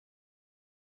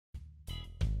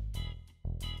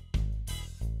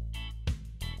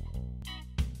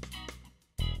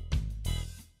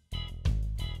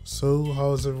So,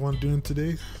 how's everyone doing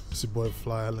today? It's your boy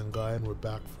FlyIslandGuy, and we're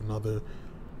back for another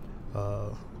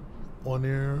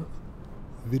OnAir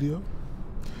video.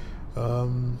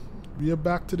 We are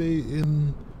back today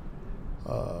in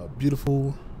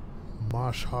beautiful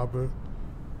Marsh Harbor,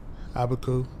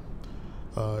 Abaco,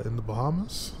 in the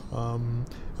Bahamas, and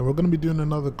we're going to be doing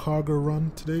another cargo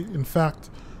run today. In fact,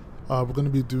 we're going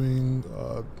to be doing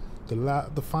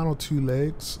the final two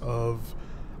legs of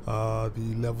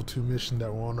the level 2 mission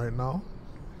that we're on right now,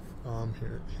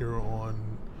 here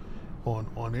on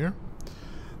OnAir.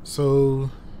 So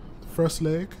the first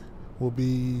leg will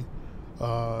be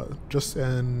just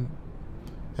an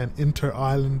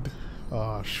inter-island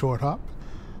short hop.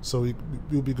 So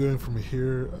we'll be going from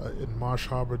here in Marsh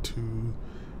Harbor to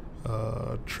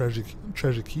Treasure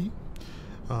Cay.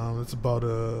 It's about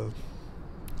a,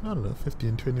 I don't know,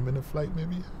 15-20 minute flight,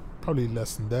 maybe, probably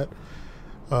less than that.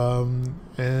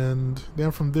 And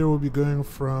then from there we'll be going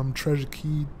from Treasure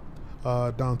Cay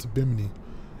down to Bimini,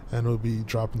 and we'll be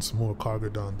dropping some more cargo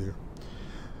down there.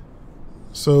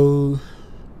 So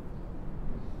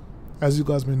as you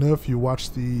guys may know, if you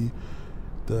watched the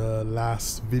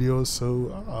last video,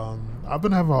 so I've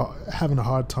been having a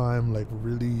hard time like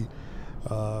really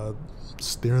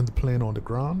steering the plane on the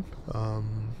ground.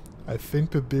 I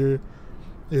think that there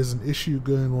is an issue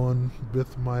going on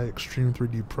with my Extreme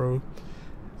 3D Pro.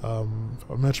 I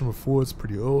mentioned before, it's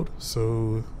pretty old,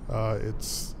 so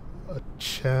it's a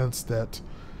chance that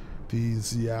the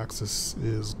Z-axis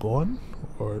is gone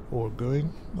or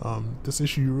going. This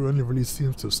issue only really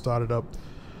seems to have started up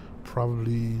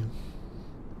probably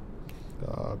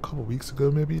a couple weeks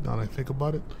ago, maybe, now that I think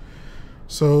about it.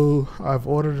 So I've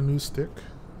ordered a new stick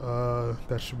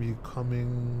that should be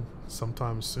coming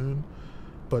sometime soon,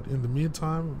 but in the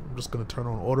meantime I'm just going to turn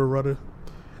on auto rudder,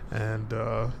 and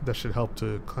that should help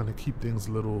to kind of keep things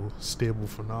a little stable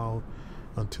for now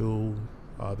until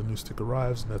the new stick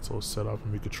arrives and that's all set up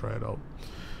and we could try it out.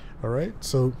 Alright,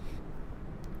 so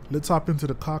let's hop into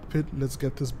the cockpit. Let's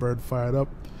get this bird fired up.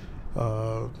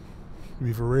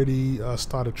 We've already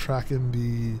started tracking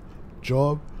the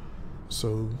job,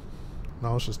 so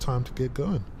now it's just time to get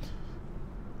going.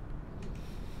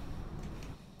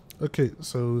 Okay,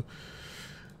 so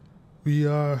we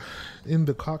are in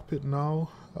the cockpit now.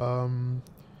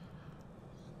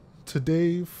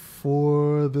 Today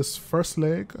for this first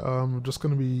leg, I'm just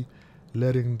going to be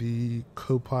letting the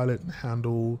co-pilot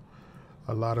handle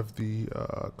a lot of the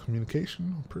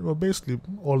communication, well, basically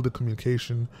all the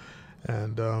communication,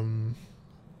 and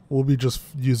we'll be just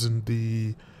using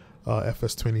the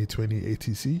FS2020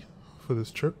 ATC for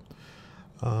this trip.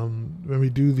 When we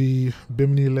do the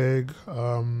Bimini leg,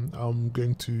 I'm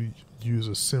going to use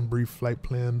a SimBrief flight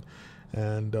plan,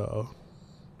 and we'll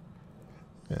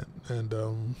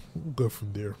go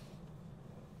from there.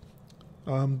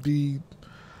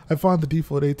 I found the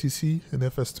default ATC in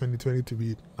FS2020 to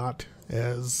be not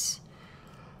as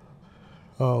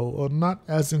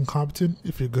incompetent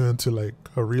if you're going to like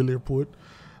a real airport.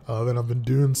 And I've been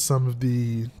doing some of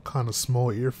the kind of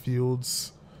small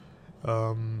airfields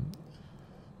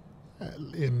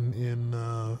in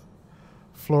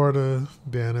Florida.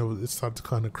 Then it started to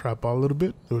kind of crap out a little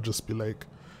bit. It would just be like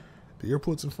the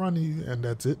airport's in front of you and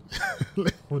that's it.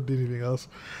 Like, won't do anything else.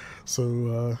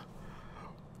 So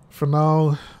for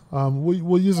now,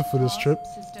 we'll use it for this trip,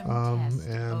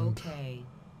 and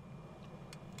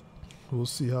we'll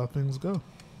see how things go.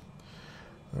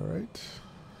 All right.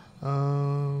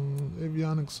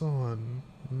 Avionics on,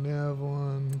 nav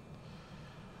on.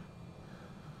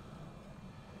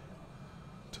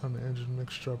 Turn the engine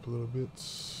mixture up a little bit.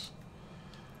 Let's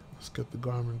get the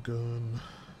Garmin going.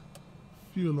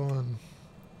 Fuel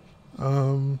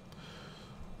on.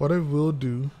 What I will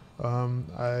do,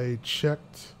 I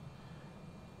checked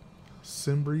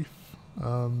SimBrief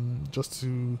just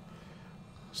to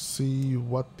see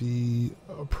what the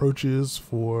approach is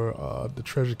for the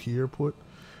Treasure Cay airport,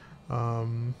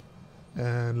 and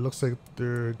it looks like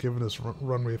they're giving us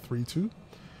runway 32.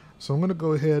 So I'm going to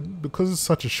go ahead, because it's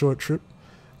such a short trip.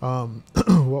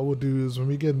 What we'll do is when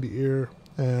we get in the air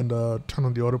and turn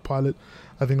on the autopilot,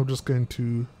 I think I'm just going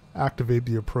to activate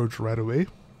the approach right away,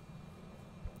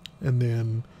 and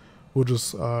then we'll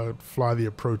just fly the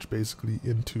approach basically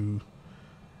into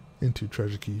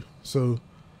Treasure Cay. So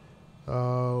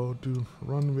I'll do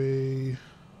runway,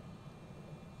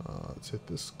 let's hit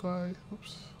this guy,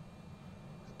 oops,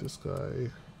 hit this guy,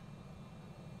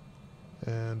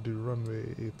 and do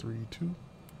runway 32,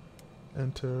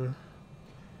 enter,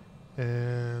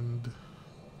 and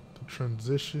the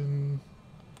transition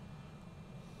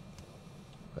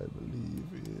I believe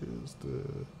is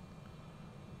the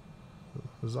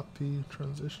Zakti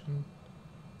transition.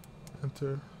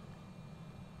 enter.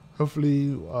 Hopefully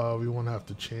we won't have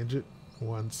to change it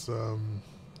once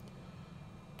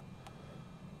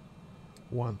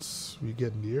once we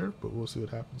get in the air, but we'll see what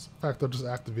happens. In fact, I'll just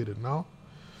activate it now.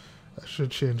 That should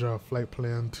change our flight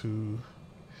plan to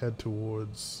head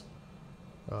towards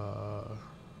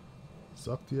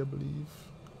Zukti, I believe.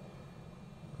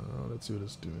 Let's see what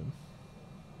it's doing.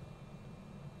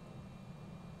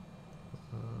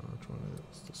 Which one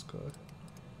is this guy?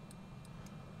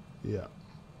 Yeah.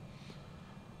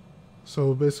 So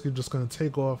we're basically just going to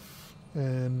take off,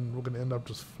 and we're going to end up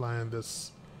just flying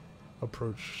this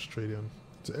approach straight in.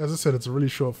 As I said, it's a really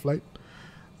short flight.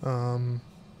 So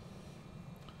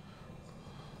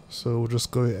we'll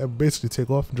just go basically take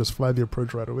off and just fly the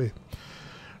approach right away.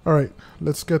 All right,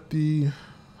 let's get this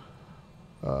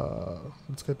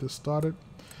started.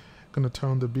 Gonna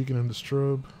turn the beacon and the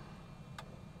strobe.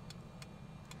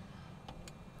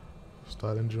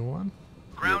 Start engine 1.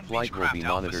 Your flight will be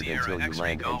monitored until you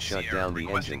land and shut down the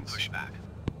engines.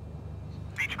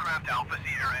 Beechcraft Alpha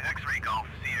Sierra X-Ray Golf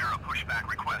Sierra pushback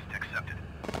request accepted.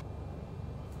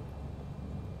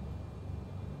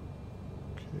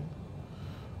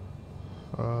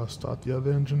 Okay. Start the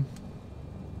other engine.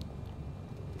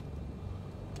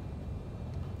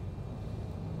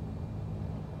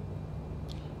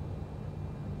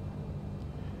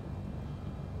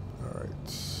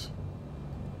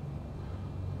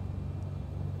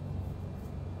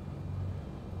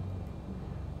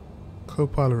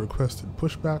 Copilot requested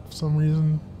pushback for some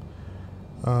reason.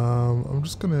 I'm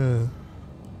just gonna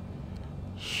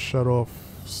shut off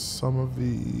some of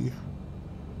the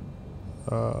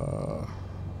I'm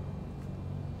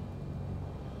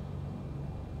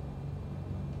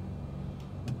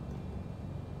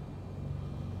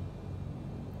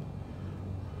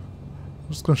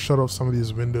just gonna shut off some of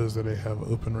these windows that I have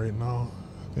open right now.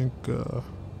 I think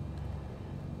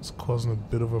it's causing a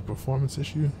bit of a performance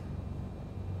issue.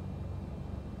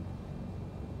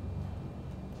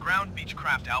 Ground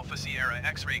Beechcraft Alpha Sierra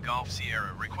X-Ray Golf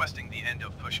Sierra requesting the end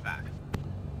of pushback.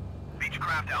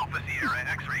 Beechcraft Alpha Sierra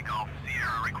X-Ray Golf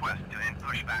Sierra request to end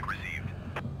pushback received.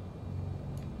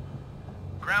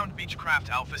 Ground Beechcraft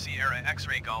Alpha Sierra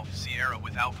X-Ray Golf Sierra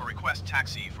with Alpha request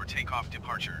taxi for takeoff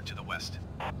departure to the west.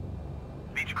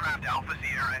 Beechcraft Alpha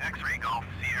Sierra X-Ray Golf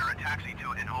Sierra taxi to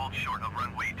and hold short of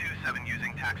runway 27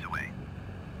 using taxiway.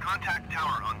 Contact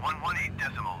tower on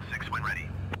 118.6 when ready.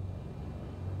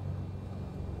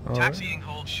 All Taxiing right.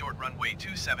 Hold short runway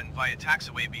 27 via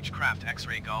taxiway Beechcraft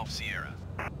X-Ray Golf Sierra.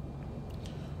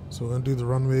 So we're gonna do the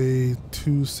runway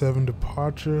 27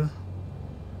 departure.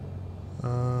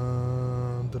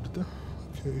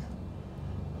 Okay.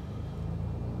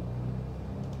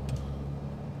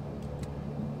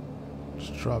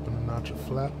 Just dropping a notch of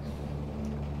flap.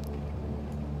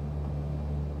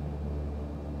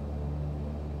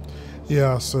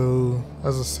 Yeah, so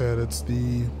as I said, it's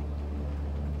the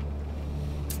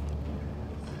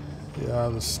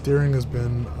steering has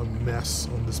been a mess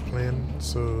on this plane,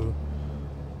 so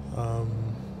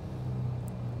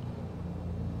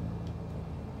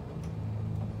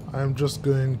I'm just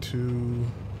going to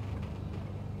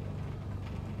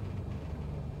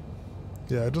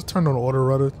I just turned on auto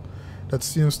rudder. That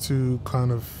seems to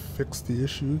kind of fix the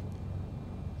issue,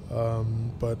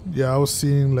 but yeah, I was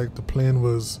seeing like the plane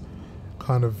was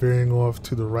kind of veering off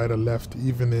to the right or left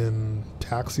even in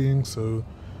taxiing, so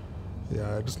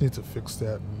yeah, I just need to fix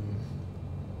that, and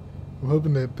I'm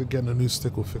hoping that getting a new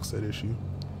stick will fix that issue.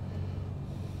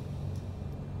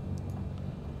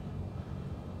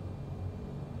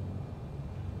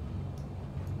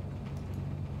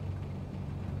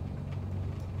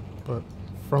 But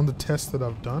from the test that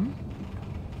I've done,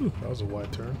 that was a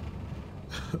wide turn.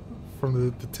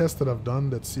 From the test that I've done,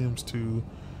 that seems to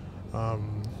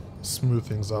smooth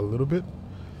things out a little bit,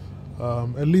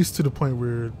 at least to the point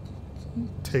where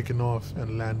taking off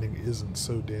and landing isn't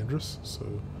so dangerous, so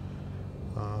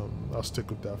I'll stick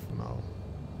with that for now.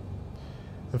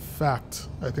 In fact,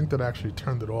 I think that I actually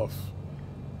turned it off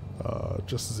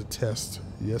just as a test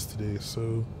yesterday,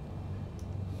 so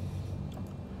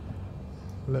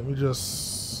let me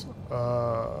just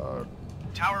Tower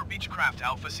Beechcraft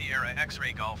Alpha Sierra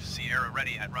X-Ray Golf Sierra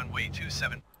ready at runway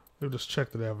 27. Let me just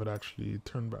check that I have it actually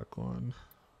turned back on.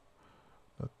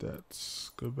 Not that.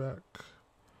 Go back.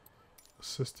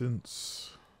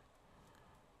 Assistance.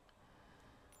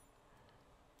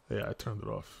 Yeah, I turned it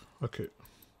off. Okay.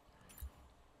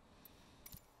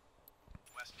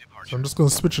 So I'm just going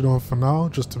to switch it on for now,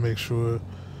 just to make sure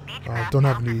I don't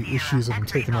have any issues of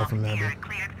taking off and landing.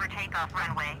 Cleared for takeoff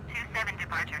runway 27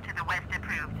 departure to the west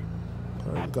approved.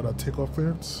 Alright, we got our takeoff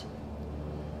clearance.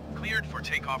 Cleared for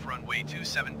takeoff runway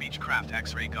 27 Beechcraft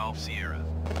X-Ray Golf Sierra.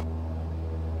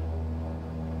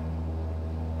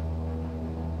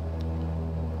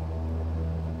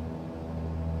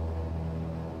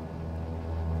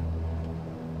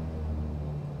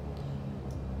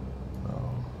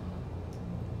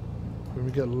 When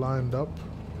we get lined up,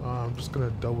 I'm just gonna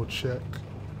double check.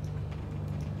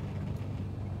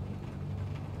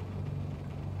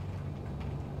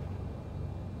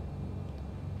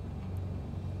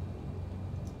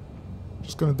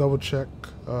 Just gonna double check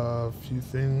a few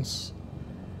things.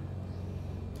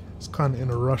 It's kind of in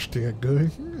a rush to get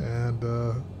going, and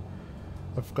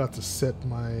I forgot to set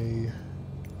my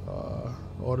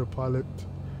autopilot.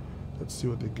 Let's see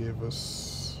what they gave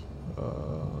us.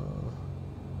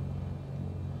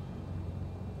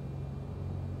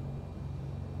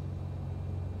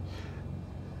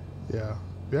 Yeah,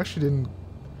 we actually didn't.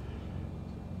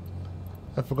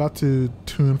 I forgot to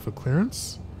tune for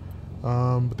clearance,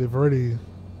 but they've already.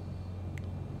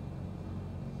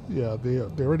 Yeah, they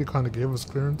already kind of gave us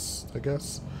clearance, I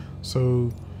guess.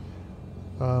 So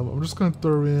I'm just gonna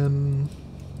throw in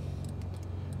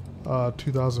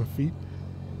 2,000 feet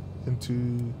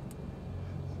into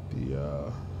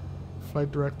the flight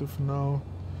directive for now,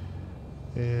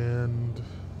 and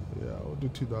yeah, we'll do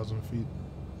 2,000 feet.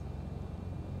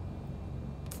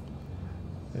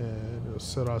 And it'll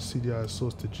set our CDI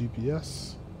source to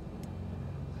GPS,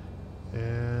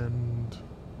 and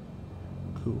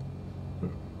cool.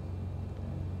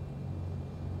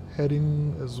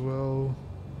 Heading as well,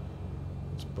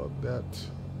 let's bug that,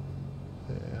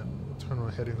 and we'll turn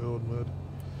on heading hold mode.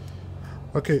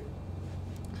 Okay,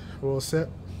 we're all set.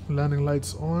 Landing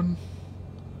lights on,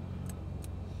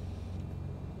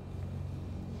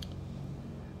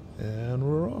 and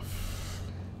we're off.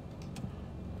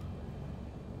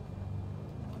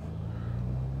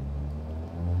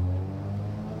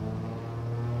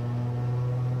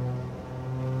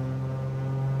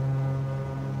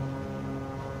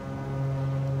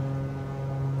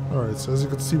 Alright, so as you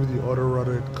can see with the auto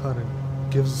rudder, it kind of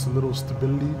gives us a little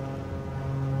stability,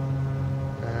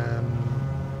 and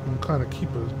we can kind of keep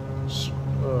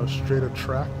a straighter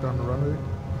track down the runway.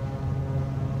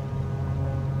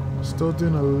 Still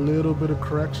doing a little bit of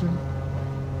correction.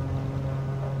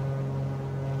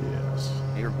 Yes.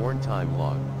 Airborne time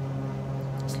log.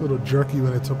 It's a little jerky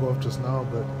when it took off just now,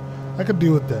 but I could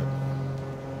deal with that.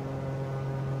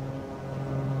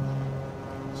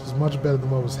 This is much better than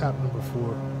what was happening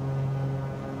before.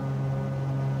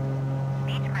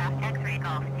 X-Ray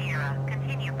Golf Sierra,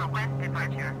 continue for west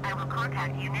departure. I will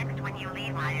contact you next when you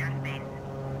leave my airspace.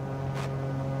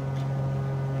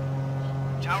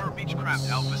 Tower Beechcraft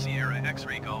Alpha Sierra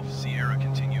X-Ray Golf Sierra,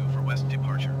 continue for west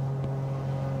departure.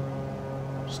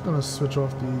 Just gonna switch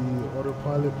off the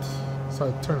autopilot, so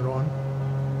I turn it on,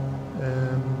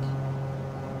 and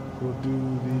we'll do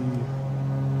the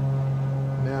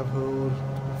nav hold,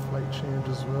 the flight change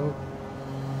as well.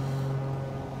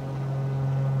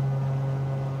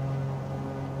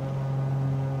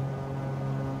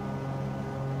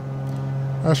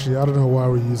 Actually, I don't know why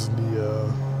we're using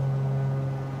the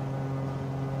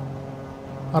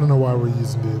I don't know why we're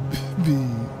using the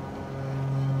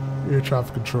air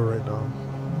traffic control right now.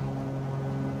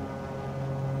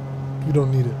 We don't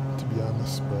need it, to be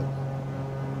honest, but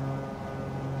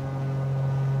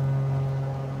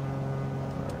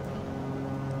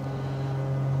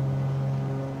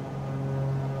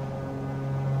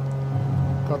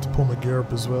got to pull my gear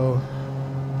up as well.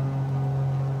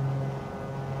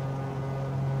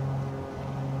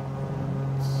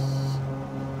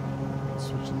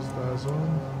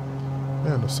 On.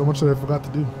 Man, there's so much that I forgot to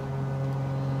do.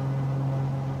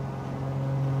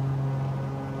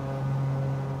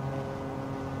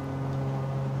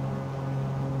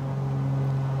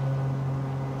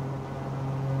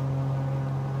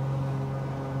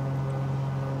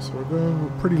 So we're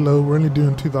pretty low. We're only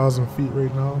doing 2,000 feet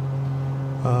right now.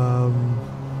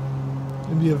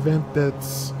 In the event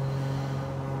that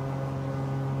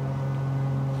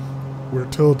we're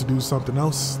told to do something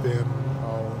else, then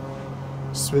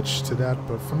switch to that,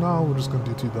 but for now we're just going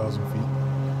to do 2,000 feet.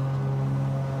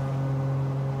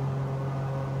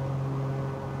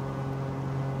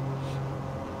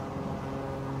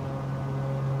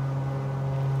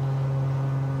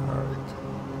 Alright.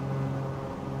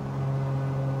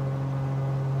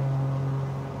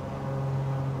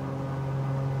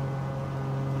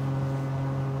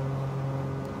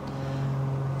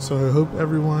 So I hope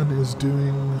everyone is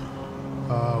doing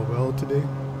well today.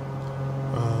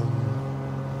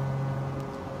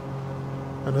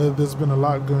 I know there's been a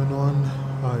lot going on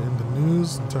in the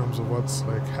news in terms of what's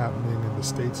like happening in the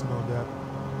States and all that.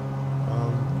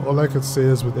 All I could say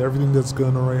is with everything that's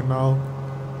going on right now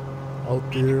out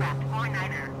there. Beechcraft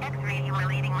 49er, X-ray, you are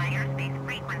leaving my airspace.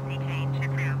 Frequency change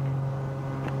approved.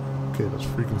 Okay, that's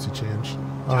frequency change.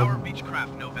 Tower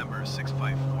Beechcraft November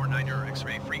 6549er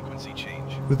X-ray frequency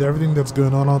change. With everything that's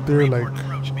going on out there, like Report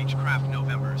approach Beechcraft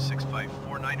November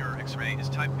 6549er X-ray is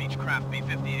type Beechcraft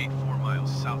B58 4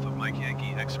 miles south of Mike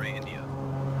Yankee X-ray India.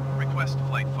 Request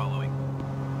flight following.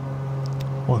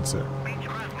 one sec.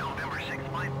 Beechcraft November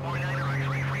 6549er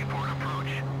X-ray Freeport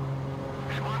approach.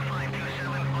 Squawk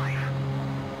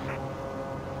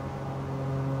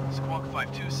 5275. Squawk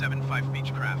 5275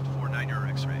 Beechcraft 49er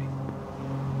X-ray.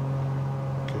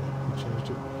 Okay, we changed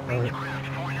it. Alright. Beechcraft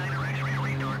 49er X-ray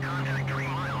radar contact 3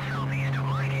 miles southeast of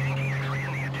Mike Yankee X-ray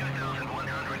India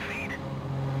 2,100 feet.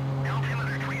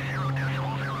 Altimeter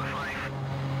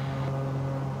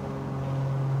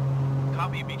 30.05.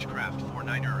 Copy Beechcraft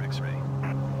 49er X-ray.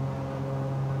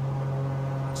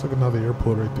 It's like another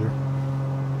airport right there. I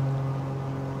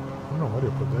don't know what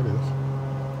airport that is.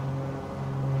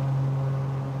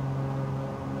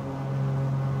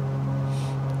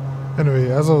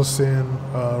 Anyway, as I was saying,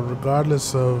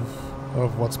 regardless of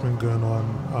what's been going on,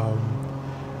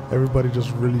 everybody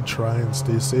just really try and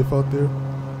stay safe out there.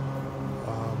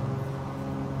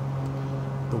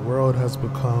 The world has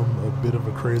become a bit of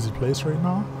a crazy place right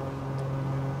now,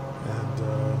 and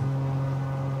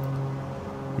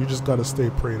you just gotta stay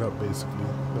prayed up. Basically,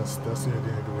 that's the only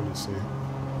thing I can really say.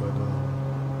 But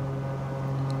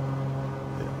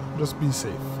yeah, just be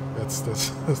safe. That's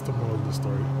the moral of the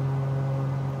story.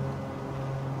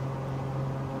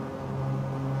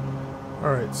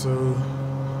 Alright, so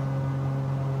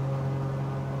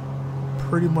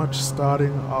pretty much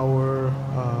starting our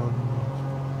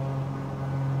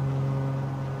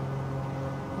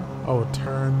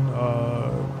turn,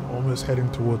 almost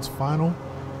heading towards final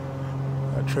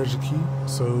at Treasure Cay.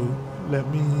 So let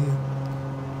me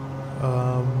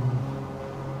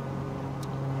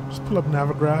just pull up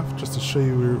Navigraph just to show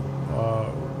you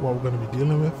what we're going to be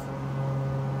dealing with.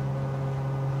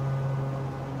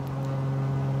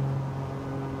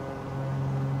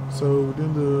 So we're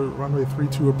doing the runway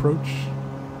 32 approach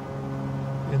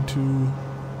into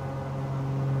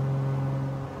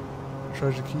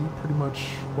Treasure Cay. Pretty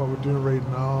much what we're doing right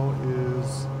now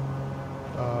is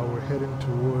we're heading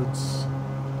towards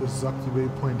this Zucti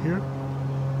waypoint here,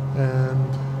 and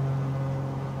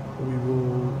we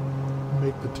will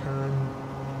make the turn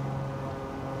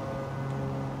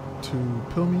to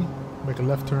Pilmi, make a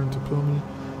left turn to Pilmi,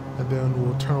 and then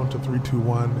we'll turn on to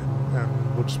 321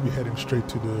 and we'll just be heading straight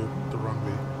to the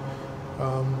runway.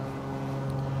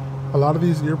 A lot of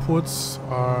these airports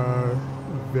are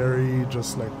very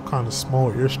just like kind of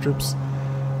small airstrips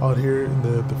out here in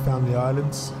the Family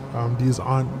Islands. These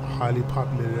aren't highly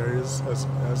populated areas as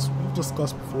we've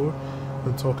discussed before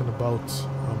when talking about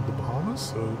the Bahamas.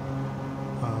 So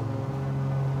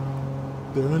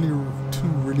the only two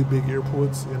really big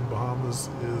airports in Bahamas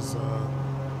is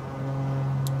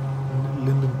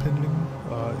Linden Pendling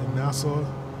in Nassau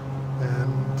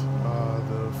and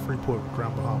the Freeport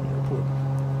Grand Bahama Airport.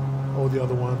 All the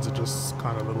other ones are just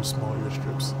kind of little small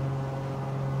airstrips,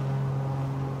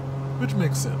 which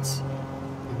makes sense,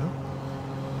 you know.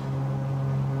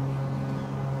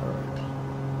 All right,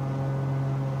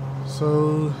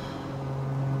 so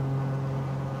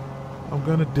I'm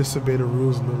gonna disobey the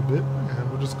rules a little bit, and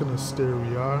we're just gonna stay where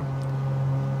we are.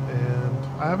 And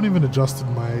I haven't even adjusted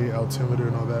my altimeter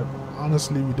and all that.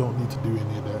 Honestly, we don't need to do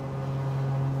any of that.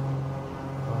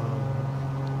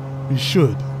 We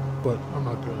should, but I'm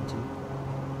not going to.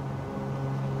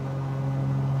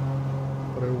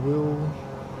 But I will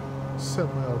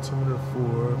set my altimeter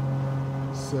for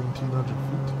 1,700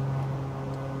 feet.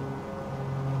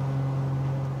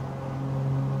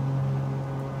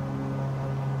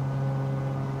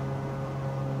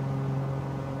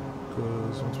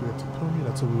 Because once we get to Pilmi,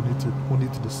 that's what we'll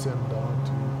need to descend down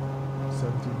to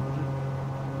 1,700.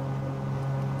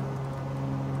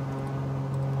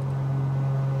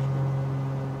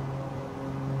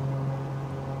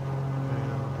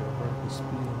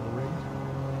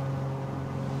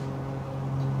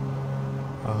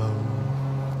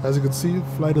 As you can see,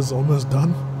 flight is almost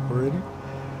done already.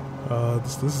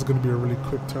 This is going to be a really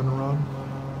quick turnaround.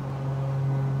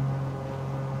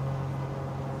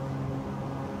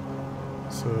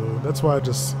 So that's why I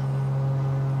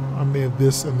made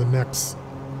this and the next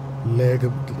leg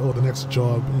or the next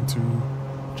job into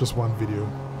just one video.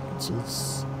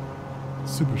 It's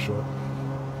super short.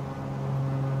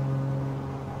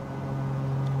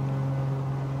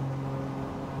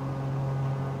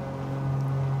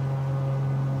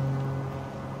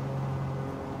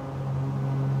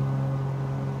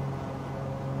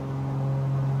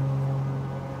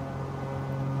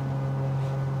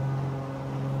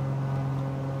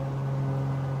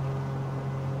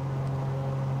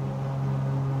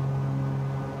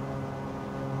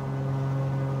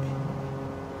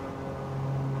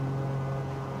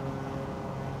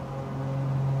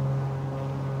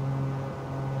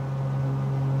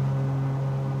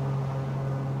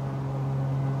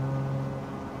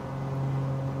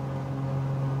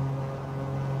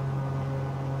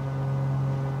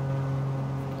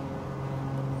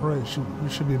 Alright, we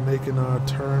should be making our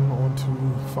turn onto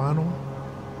final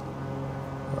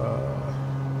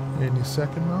any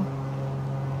second now.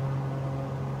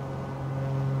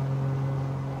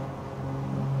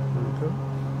 Here we go.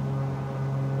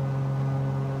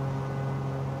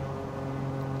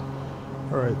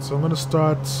 Alright, so I'm going to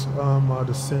start our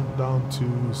descent down to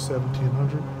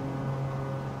 1700.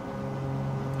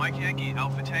 Mike Yankee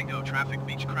Alpha Tango Traffic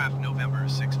Beechcraft November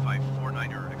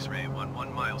 6549er X-ray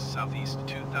 11 miles southeast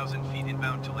 2,000 feet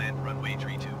inbound to land runway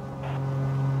 32.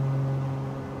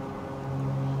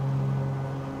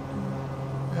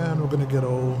 And we're gonna get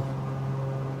all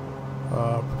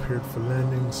prepared for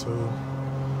landing, so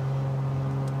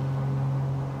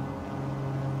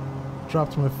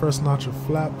dropped my first notch of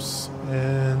flaps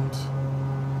and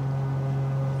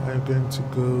I'm going to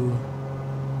go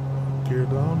gear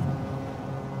down.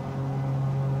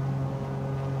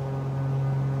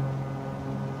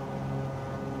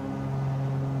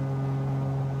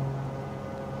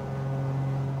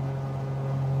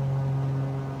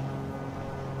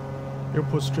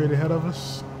 Airport straight ahead of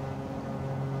us.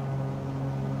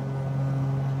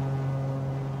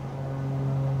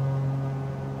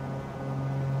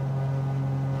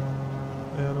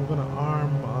 And I'm going to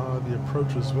arm the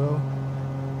approach as well.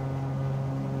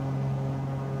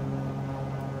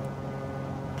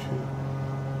 Okay.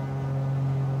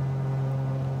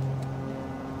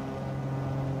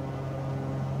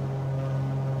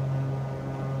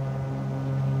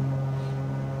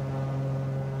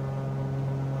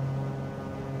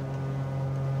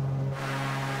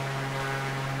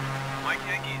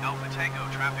 Alpha Tango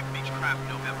Traffic Beechcraft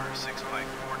November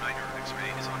 6549er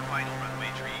X-ray is on final runway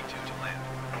 32 to land.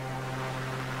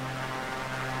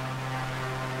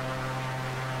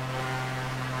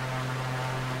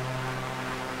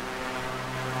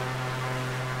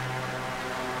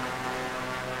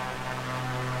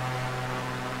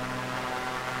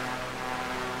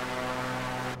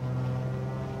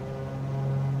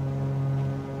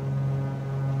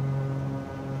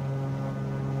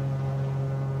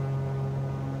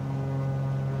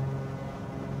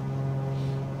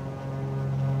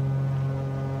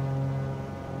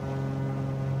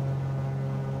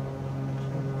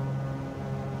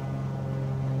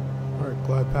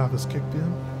 Glide path is kicked in.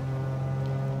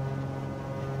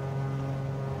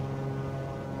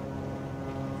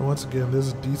 And once again,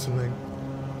 there's a decent length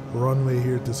runway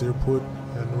here at this airport,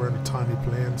 and we're in a tiny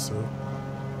plane, so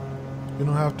you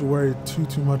don't have to worry too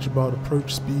much about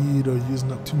approach speed or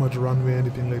using up too much runway,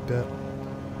 anything like that.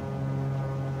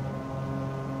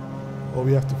 All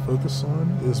we have to focus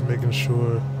on is making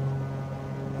sure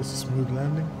it's a smooth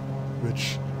landing,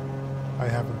 which I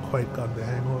haven't quite gotten the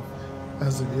hang of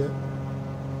as of yet.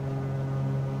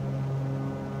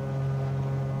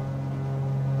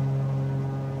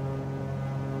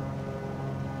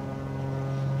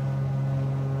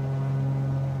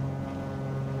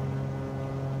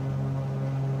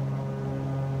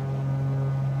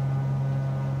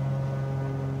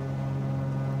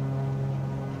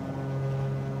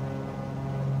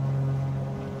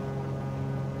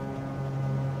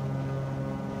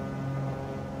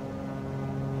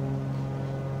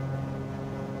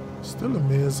 Still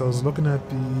amazed. I was looking at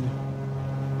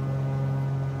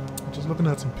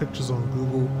some pictures on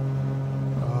Google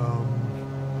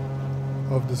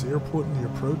of this airport and the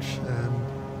approach, and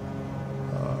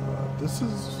this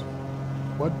is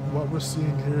what we're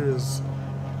seeing here is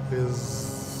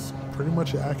pretty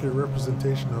much an accurate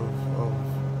representation of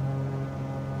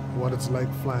what it's like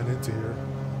flying into here.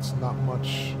 It's not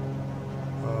much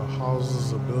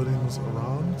houses or buildings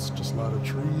around. It's just a lot of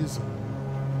trees, and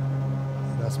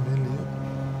that's mainly it.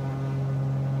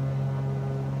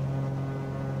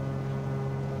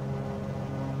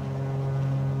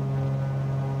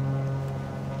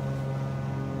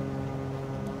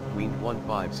 Wind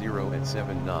 150 at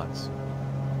 7 knots.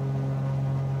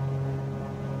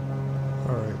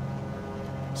 Alright.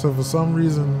 So for some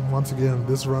reason, once again,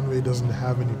 this runway doesn't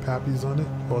have any pappies on it,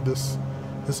 or this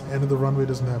end of the runway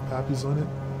doesn't have pappies on it.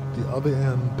 The other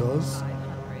end does.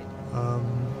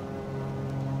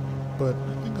 But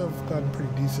I think I've gotten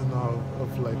pretty decent now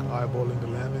of like eyeballing the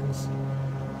landings.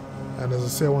 And as I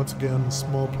say, once again,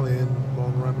 small plane,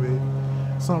 long runway.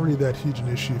 It's not really that huge an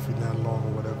issue if you land long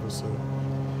or whatever. So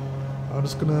I'm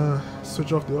just gonna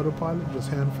switch off the autopilot, just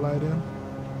hand fly it in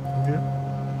from here.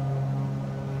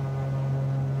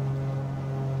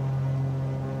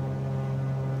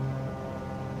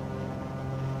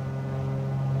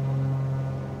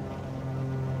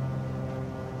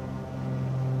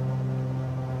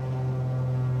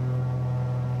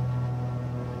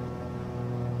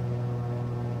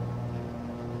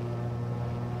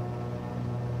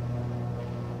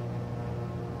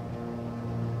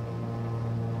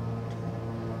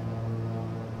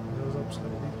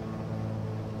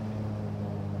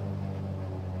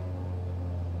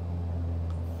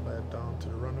 down to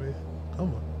the runway.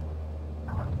 Come on.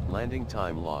 Landing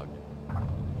time logged.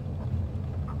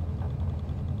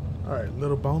 Alright,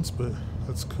 little bounce, but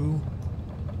that's cool.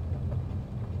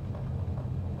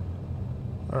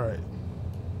 Alright.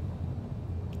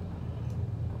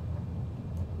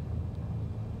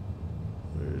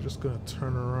 We're just gonna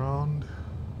turn around,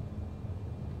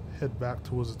 head back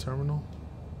towards the terminal.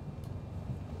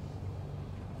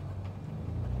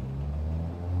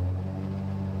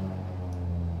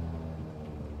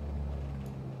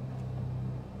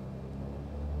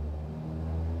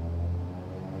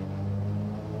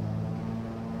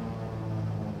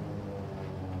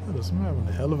 I'm having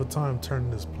a hell of a time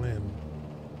turning this plane.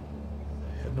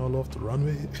 Heading all off the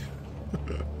runway.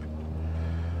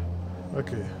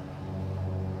 Okay.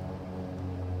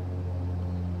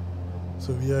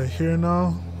 So we are here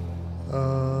now.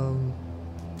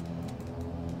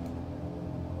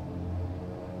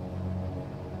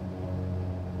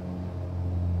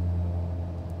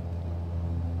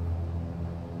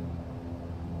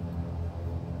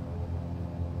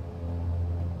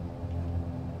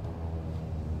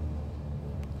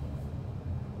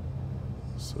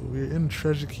 So we're in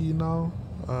Treasure Cay now.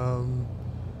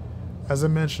 As I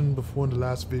mentioned before in the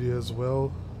last video as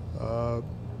well,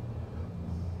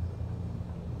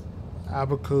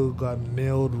 Abaco got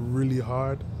nailed really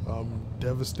hard,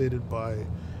 devastated by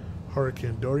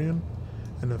Hurricane Dorian,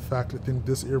 and in fact I think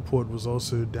this airport was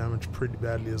also damaged pretty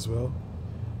badly as well.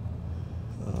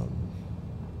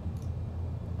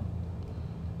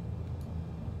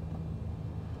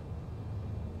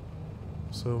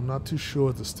 So I'm not too sure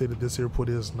what the state of this airport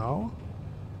is now.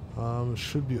 It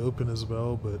should be open as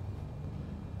well, but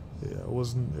yeah, it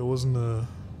was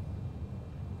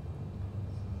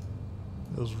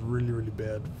really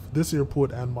bad. This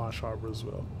airport and Marsh Harbor as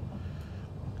well.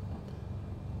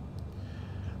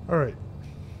 Alright.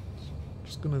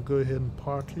 Just gonna go ahead and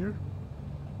park here.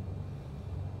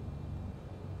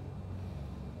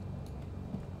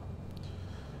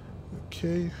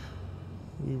 Okay.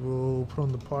 We will put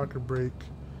on the parker brake.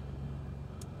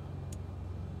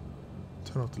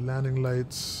 Turn off the landing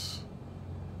lights.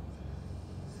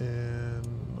 And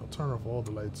I'll turn off all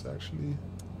the lights actually.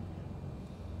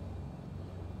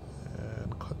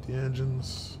 And cut the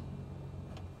engines.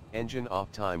 Engine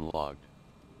off time logged.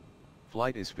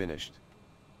 Flight is finished.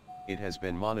 It has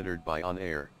been monitored by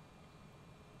OnAir.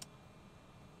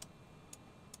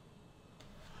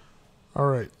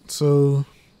 Alright, so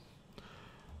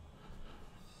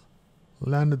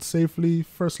landed safely,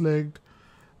 first leg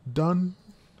done.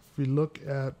 If we look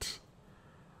at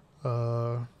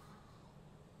OnAir,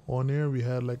 we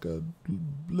had like a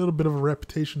little bit of a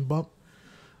reputation bump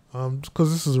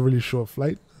because this is a really short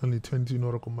flight, only 22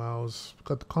 nautical miles.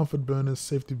 Got the comfort bonus,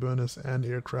 safety bonus, and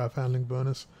aircraft handling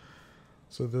bonus,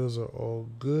 so those are all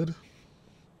good.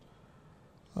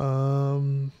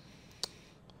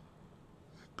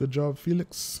 Good job,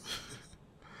 Felix.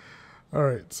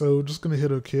 Alright, so just gonna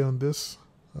hit OK on this.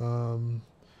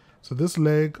 So this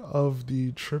leg of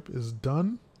the trip is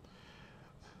done.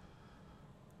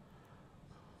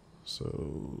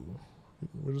 So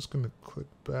we're just gonna click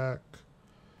back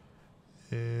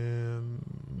and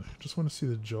just want to see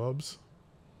the jobs.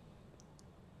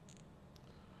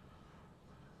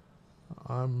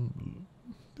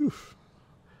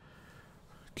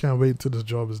 Can't wait till this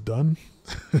job is done.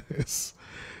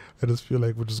 I just feel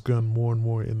like we're just going more and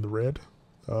more in the red.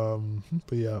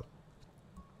 But yeah,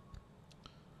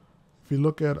 if you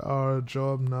look at our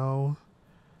job now,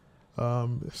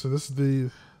 so this is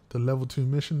the level 2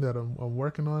 mission that I'm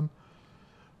working on.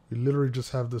 We literally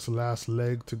just have this last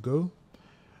leg to go,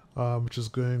 which is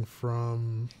going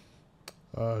from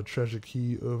Treasure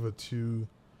Cay over to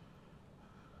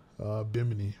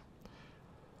Bimini.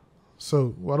 So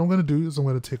what I'm going to do is I'm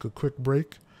going to take a quick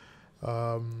break,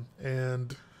 and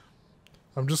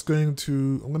I'm going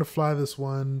to fly this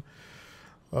one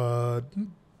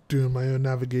doing my own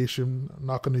navigation. I'm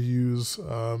not going to use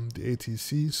the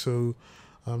ATC, so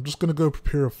I'm just going to go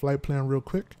prepare a flight plan real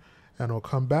quick, and I'll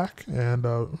come back, and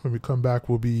when we come back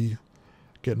we'll be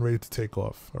getting ready to take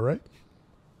off. Alright?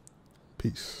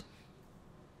 Peace.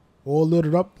 All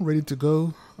loaded up, ready to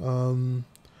go.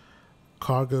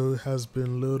 Cargo has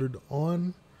been loaded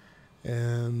on,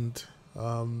 and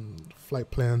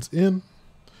flight plans in.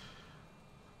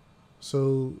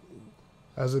 So,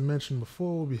 as I mentioned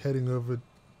before, we'll be heading over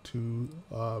to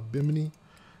Bimini.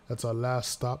 That's our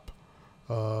last stop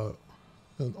on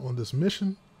this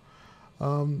mission.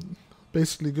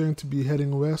 Basically going to be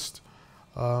heading west,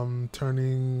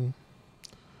 turning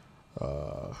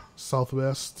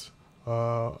southwest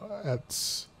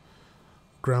at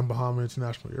Grand Bahama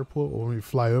International Airport, or when we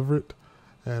fly over it,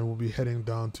 and we'll be heading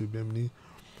down to Bimini.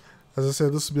 As I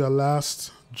said, this will be our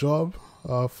last job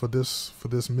for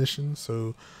this mission,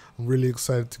 so I'm really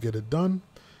excited to get it done.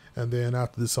 And then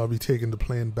after this, I'll be taking the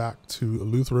plane back to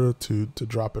Eleuthera to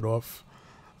drop it off,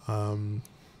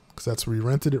 because that's where we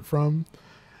rented it from.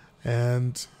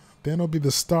 And then it'll be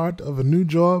the start of a new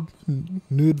job,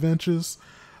 new adventures.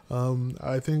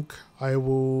 I think I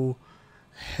will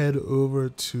head over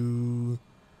to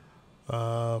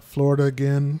Florida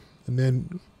again, and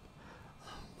then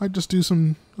might just do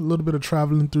a little bit of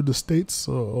traveling through the states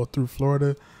or through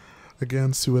Florida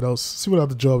again, see what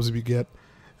other jobs we get,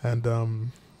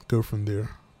 and go from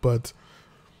there. But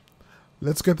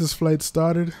let's get this flight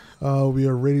started. We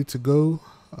are ready to go.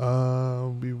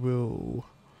 We will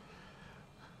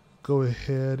go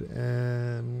ahead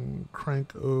and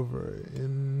crank over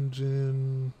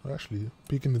engine. Actually,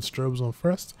 beacon and strobes on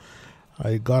first.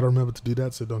 I gotta remember to do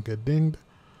that so don't get dinged.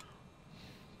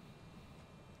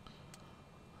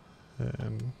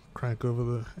 And crank over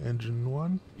the engine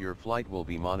 1. Your flight will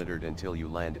be monitored until you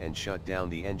land and shut down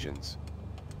the engines.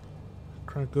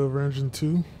 Crank over engine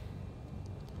 2.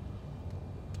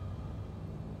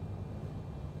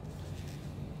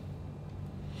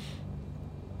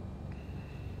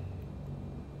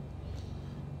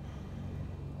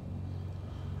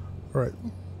 Alright,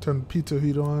 turn the pitot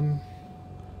heat on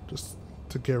just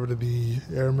to get rid of the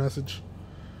error message.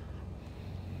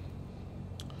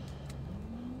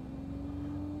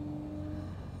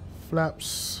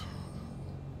 Flaps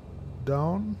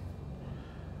down,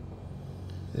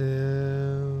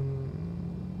 and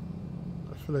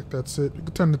I feel like that's it. We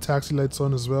can turn the taxi lights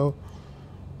on as well.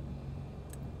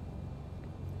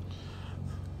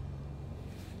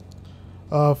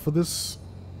 For this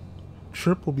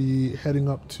trip, we'll be heading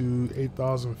up to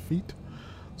 8,000 feet,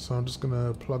 so I'm just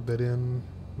gonna plug that in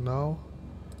now.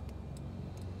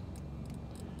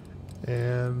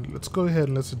 And let's go ahead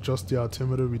and let's adjust the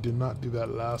altimeter. We did not do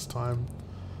that last time,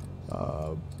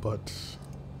 but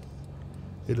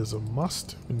it is a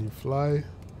must when you fly.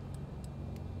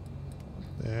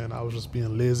 And I was just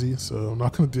being lazy, so I'm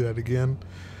not going to do that again.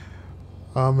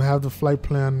 I have the flight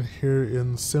plan here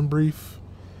in SimBrief.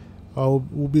 We'll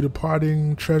be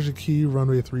departing Treasure Cay,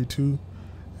 runway 32,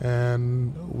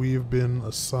 and we've been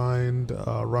assigned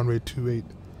runway 28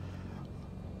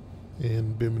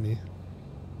 in Bimini.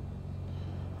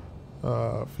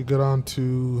 If we go down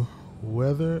to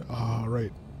weather,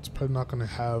 right, it's probably not going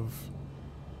to have,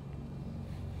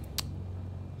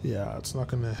 yeah, it's not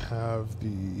going to have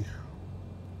the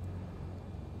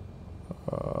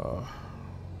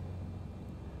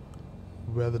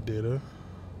weather data.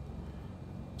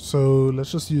 So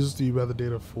let's just use the weather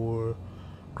data for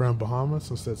Grand Bahama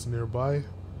since that's nearby.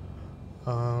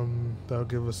 That'll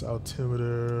give us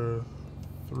altimeter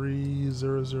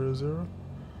 3000.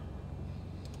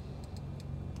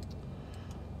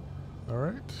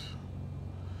 Alright.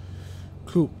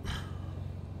 Cool.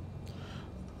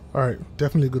 Alright,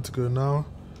 definitely good to go now.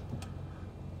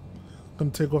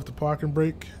 Gonna take off the parking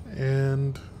brake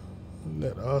and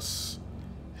let us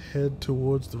head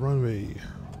towards the runway.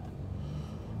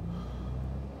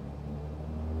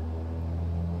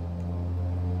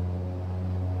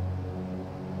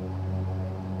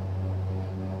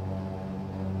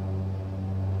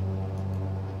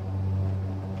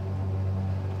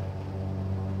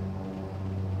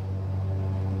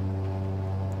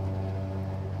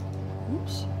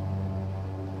 Oops.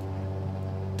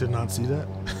 Did not see that.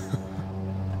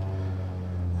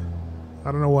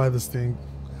 I don't know why this thing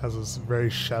has this very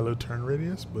shallow turn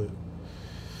radius, but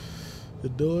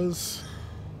it does.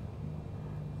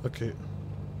 Okay.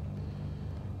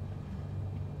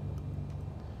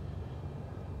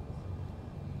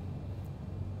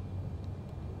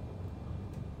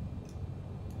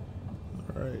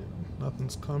 Alright,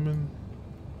 nothing's coming.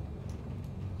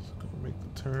 Just gonna make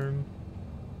the turn.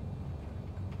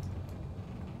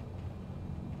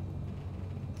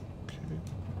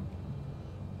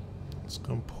 Just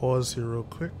gonna pause here real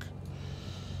quick.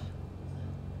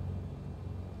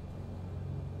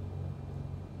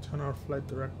 Turn our flight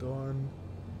director on.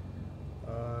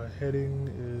 Heading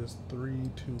is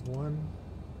 321.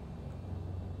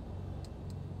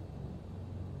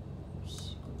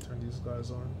 Oops, I'll turn these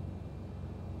guys on.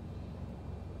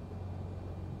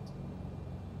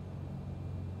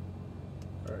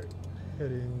 Alright,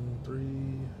 heading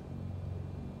 321.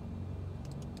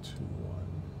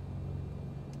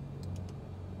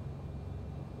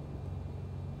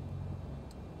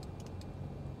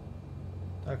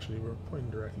 Actually, we're pointing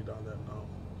directly down there now.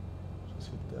 Just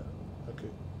hit that.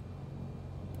 Okay.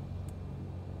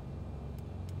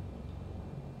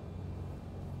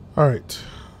 All right.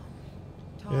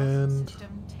 And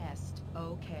system test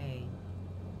okay.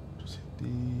 just hit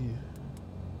the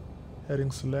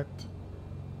heading select.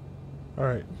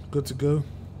 Alright, good to go.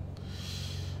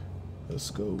 Let's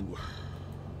go.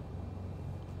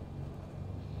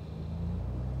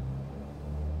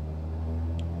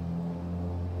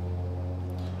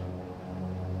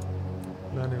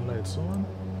 Landing lights on.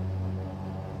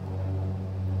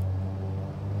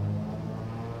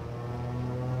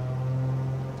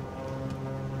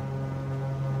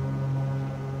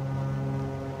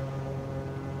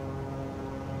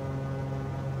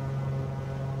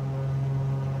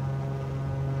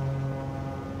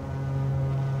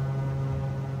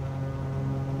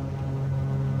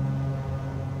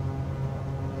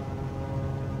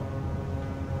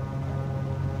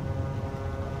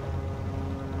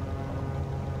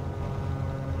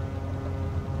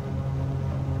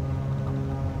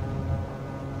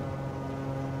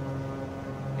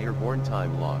 Airborne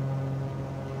time log.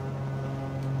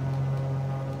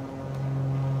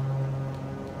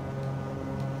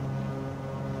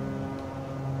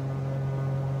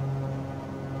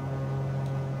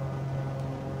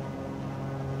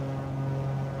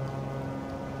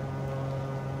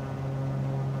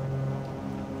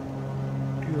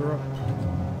 Gear up.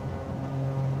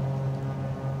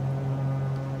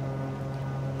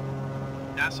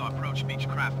 NASA approach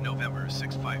Beechcraft November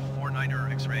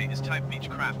 6549er X-ray is type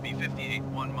Beechcraft B58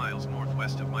 1 miles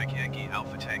northwest of Mike Yankee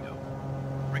Alpha Tango.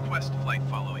 Request flight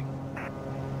following.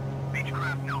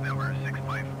 Beechcraft November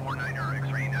 6549er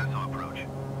X-ray NASA approach.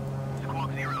 Squawk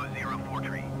 004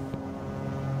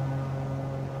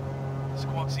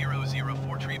 Squawk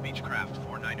 004 Beechcraft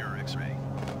 49er X-ray.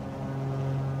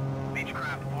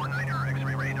 Beechcraft 49er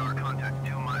X-ray radar contact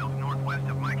 2 miles northwest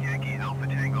of Mike Yankee Alpha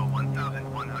Tango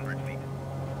 1,100 feet.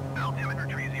 Altimeter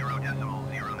tree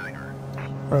 0.09er.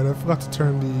 Alright, I forgot to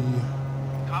turn the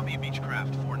Copy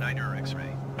Beechcraft 49er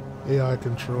X-ray. AI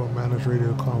control manage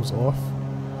radio comms off.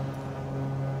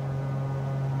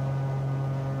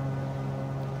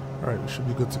 Alright, we should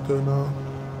be good to go now.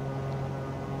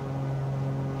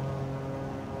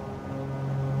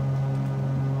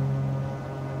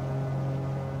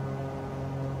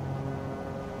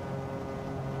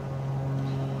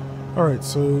 Alright,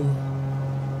 so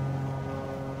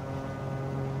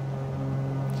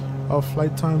our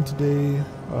flight time today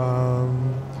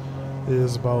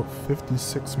is about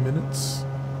 56 minutes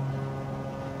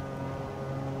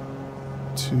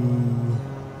to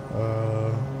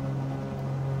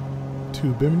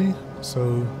Bimini.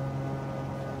 So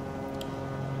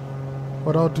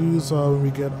what I'll do is when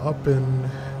we get up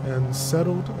and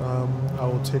settled, I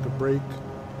will take a break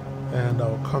and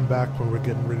I'll come back when we're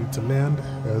getting ready to land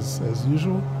as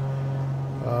usual.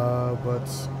 But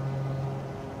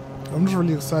I'm just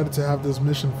really excited to have this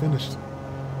mission finished.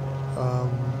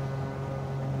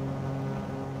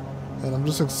 And I'm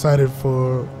just excited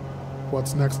for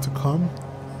what's next to come.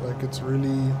 Like it's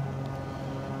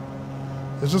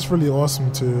just really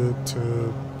awesome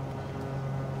to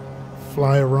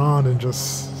fly around and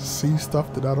just see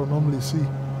stuff that I don't normally see.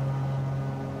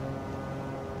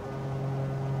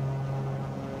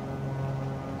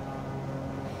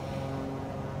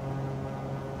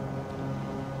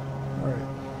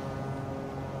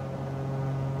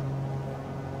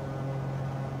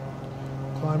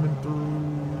 Climbing through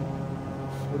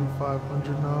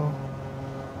 4,500 now.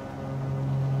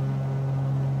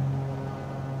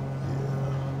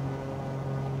 Yeah.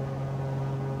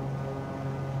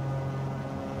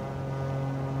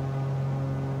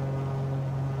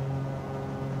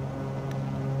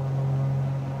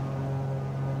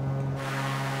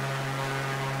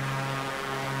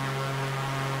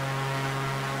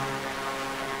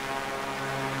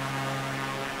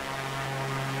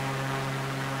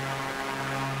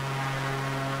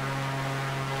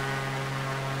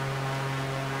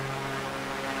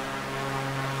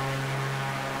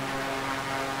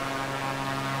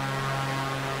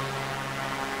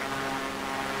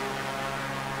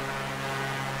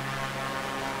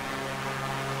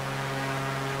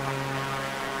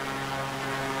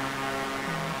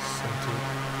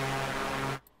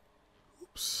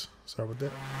 Oops, sorry about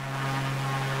that.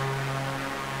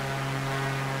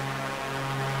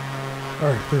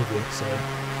 Alright, there we go. So,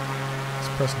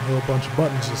 just pressing a whole bunch of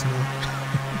buttons just now.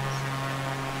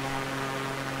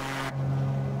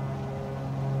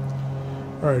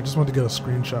 Alright, just wanted to get a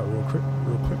screenshot real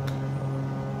quick.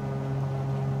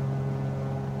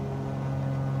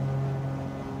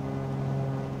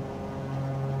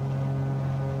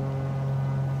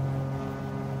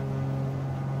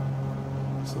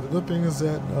 So the good thing is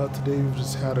that today we've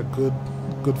just had a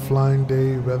good flying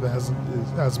day. Weather hasn't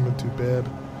been too bad.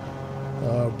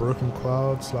 Broken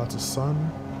clouds, lots of sun,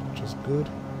 which is good.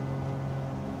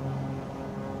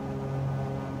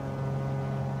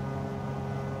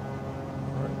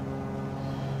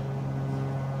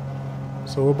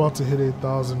 So we're about to hit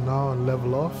 8,000 now and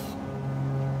level off.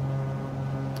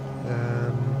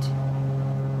 And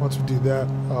once we do that,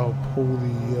 I'll pull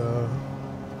the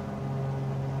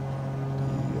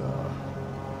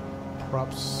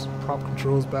prop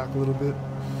controls back a little bit.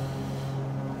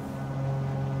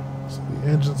 So the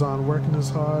engines aren't working as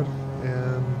hard,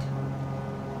 and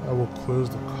I will close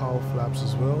the cowl flaps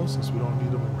as well since we don't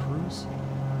need them in cruise.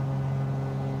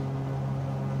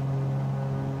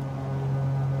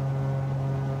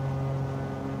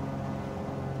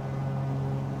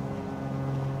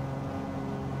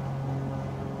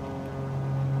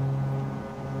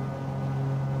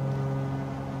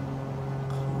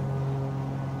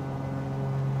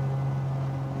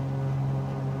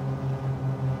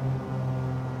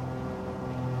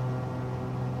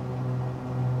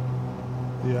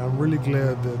 Yeah, I'm really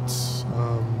glad that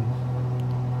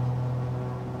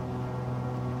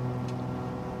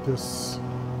this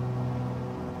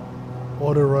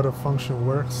auto rudder function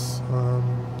works.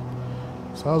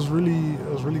 So I was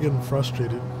really getting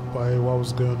frustrated by what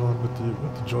was going on with the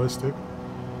joystick.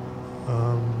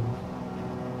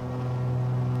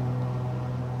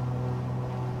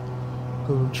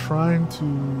 Because I'm trying to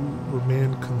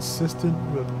remain consistent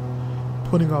with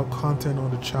putting out content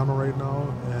on the channel right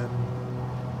now, and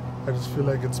I just feel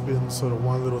like it's been sort of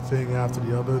one little thing after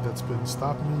the other that's been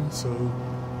stopping me. So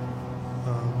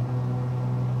I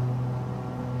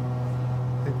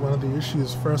think one of the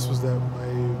issues first was that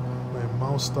my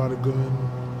mouse started going,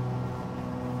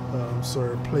 so I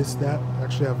replaced that. I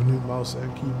actually have a new mouse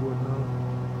and keyboard now.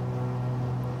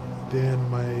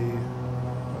 Then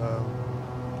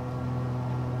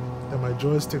my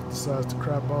joystick decides to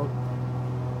crap out,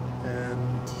 and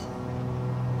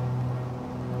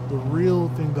the real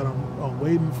thing that I'm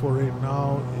waiting for right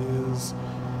now is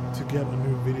to get a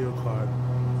new video card.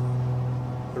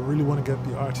 I really want to get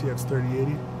the RTX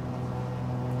 3080.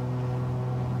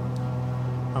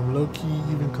 I'm low-key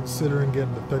even considering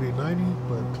getting the 3090,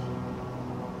 but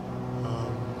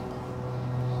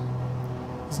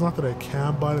it's not that I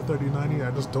can buy the 3090,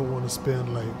 I just don't want to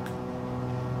spend like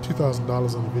 $2,000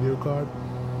 on a video card.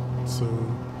 So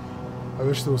I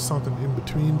wish there was something in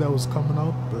between that was coming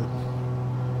out, but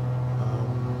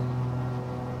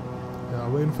yeah,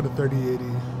 I'm waiting for the 3080,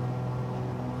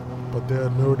 but they're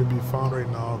nowhere to be found right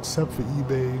now except for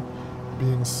eBay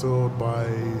being sold by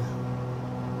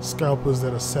scalpers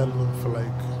that are selling them for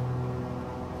like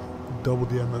double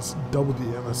the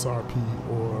MSRP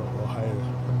or higher.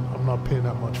 I'm not paying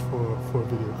that much for a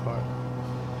video card.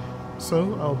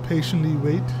 So I'll patiently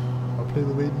wait. I'll play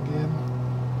the waiting game.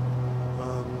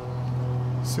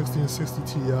 1660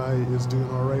 Ti is doing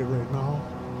alright right now.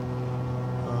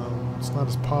 It's not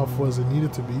as powerful as it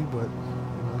needed to be, but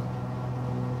you know,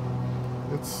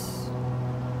 it's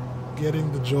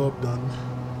getting the job done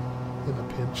in a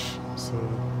pinch. So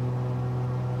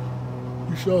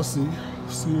we shall see.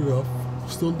 Soon enough.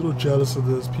 Still a little jealous of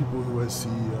those people who I see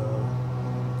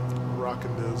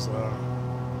rocking those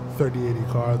 3080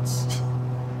 cards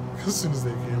as soon as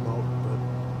they came out, but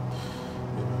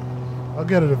you know, I'll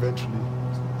get it eventually.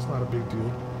 It's not a big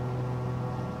deal.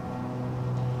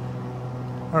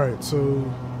 Alright, so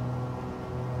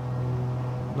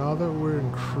now that we're in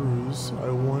cruise, I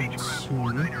want to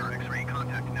X-ray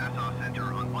contact Nassau Center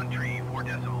on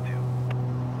 134.2.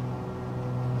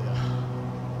 Yeah.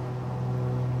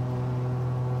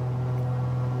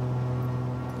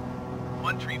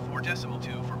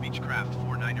 134.2 for Beechcraft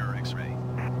 49er X-ray.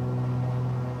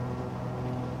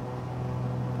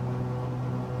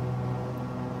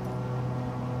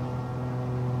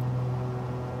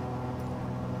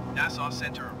 Nassau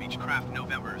Center, Beechcraft,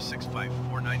 November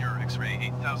 6549er X-ray,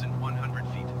 8,100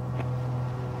 feet.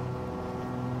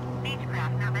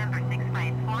 Beechcraft, November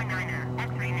 6549er,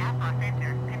 X-ray Nassau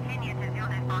Center, continue to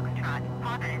Zulu Foxtrot,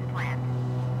 Papa is planned.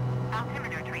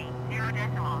 Altimeter tree,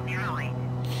 0.08.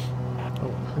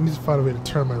 Oh, I need to find a way to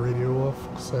turn my radio off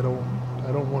because I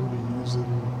don't want to be using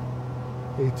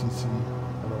ATC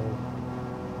at all.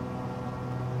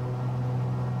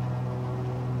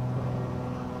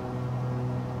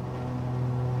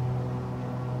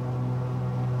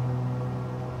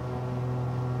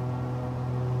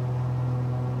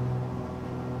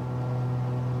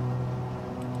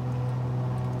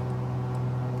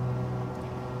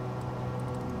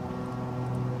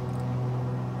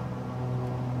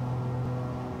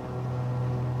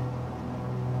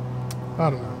 I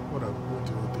don't know, whatever, we'll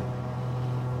deal with it.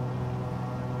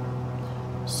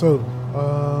 So,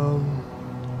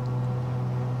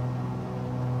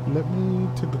 let me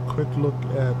take a quick look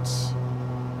at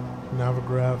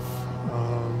Navigraph.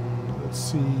 Let's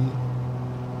see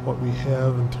what we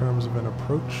have in terms of an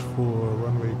approach for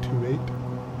runway 28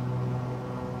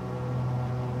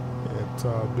 at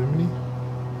Bimini.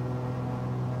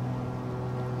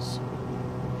 So,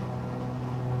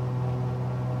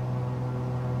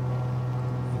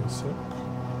 in a sec.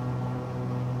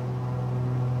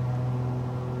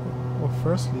 Well,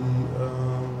 firstly,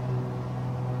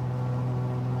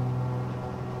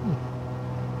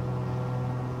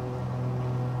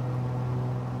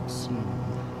 let's see.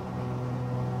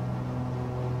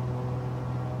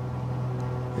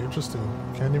 Interesting.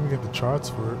 Can't even get the charts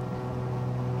for it.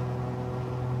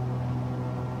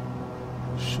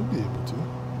 Should be able to.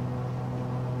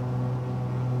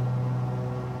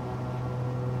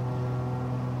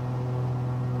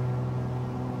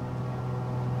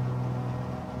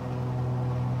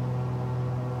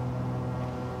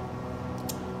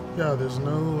 Yeah, there's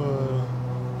no,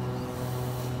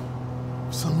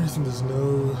 for some reason there's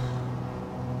no,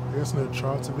 I guess no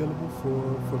charts available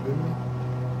for Bimini.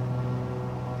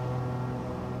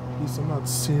 At least I'm not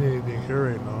seeing anything here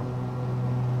right now.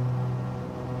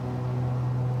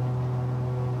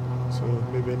 So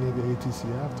maybe I need the ATC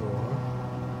after all, huh?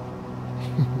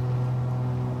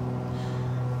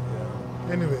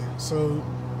 Yeah. Anyway, so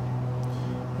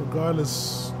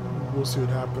regardless, we'll see what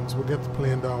happens. We'll get the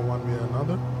plane down one way or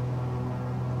another.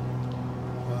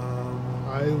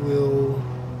 I will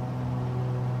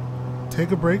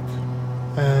take a break,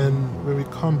 and when we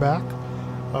come back,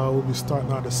 we'll be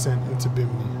starting our descent into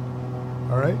Bimini.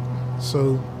 Alright,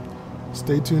 so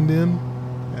stay tuned in,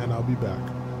 and I'll be back.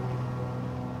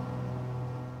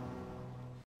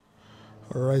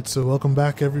 Alright, so welcome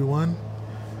back, everyone.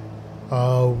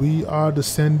 We are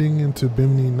descending into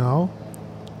Bimini now,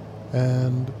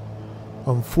 and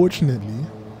unfortunately,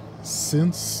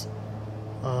 since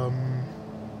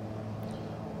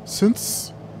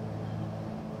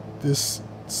this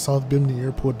South Bimini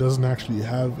airport doesn't actually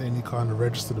have any kind of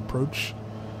registered approach,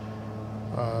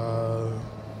 the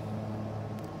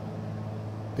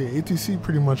ATC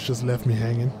pretty much just left me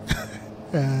hanging,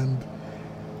 and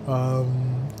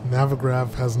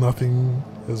Navigraph has nothing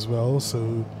as well,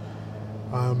 so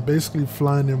I'm basically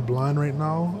flying in blind right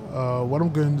now. What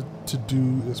I'm going to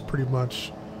do is pretty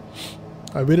much,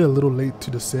 I waited a little late to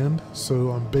descend,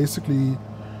 so I'm basically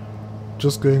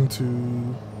just going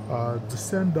to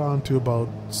descend down to about,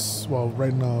 well,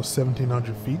 right now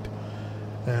 1,700 feet,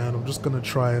 and I'm just going to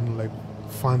try and like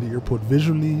find the airport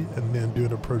visually and then do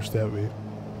an approach that way.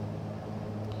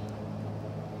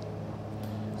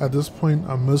 At this point,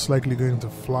 I'm most likely going to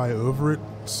fly over it,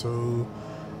 so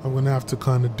I'm going to have to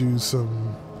kind of do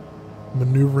some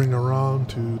maneuvering around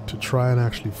to try and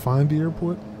actually find the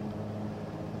airport.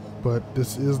 But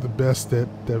this is the best that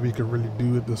we could really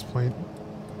do at this point.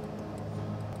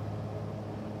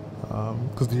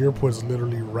 Because the airport is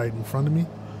literally right in front of me.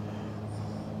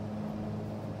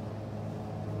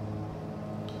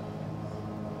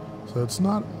 So it's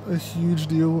not a huge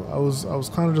deal. I was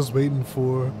kind of just waiting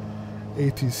for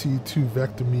ATC to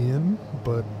vector me in,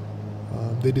 but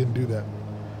they didn't do that,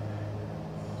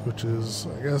 which is,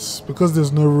 I guess, because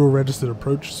there's no real registered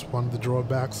approach. It's one of the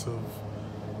drawbacks of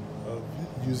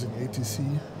using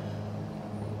ATC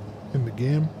in the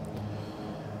game.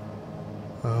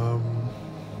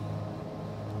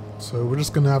 So we're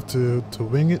just gonna have to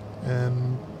wing it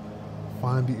and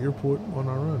find the airport on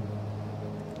our own.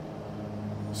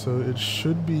 So it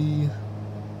should be,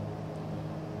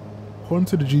 according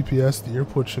to the GPS, the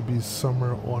airport should be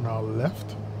somewhere on our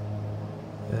left,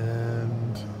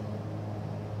 and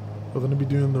we're going to be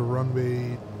doing the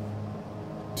runway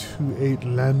 28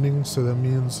 landing, so that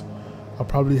means I'll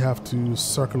probably have to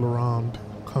circle around,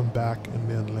 come back, and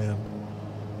then land.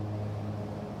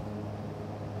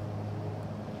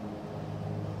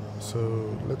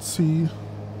 So let's see if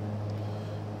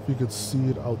you could see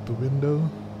it out the window.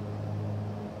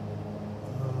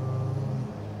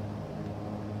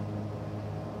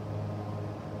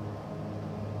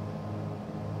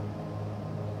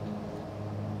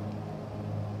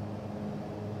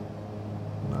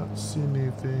 Not seeing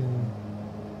anything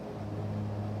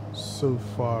so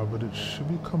far, but it should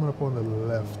be coming up on the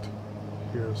left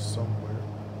here somewhere.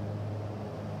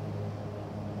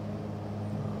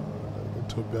 Gotta get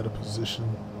to a better position.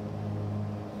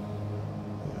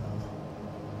 Yeah.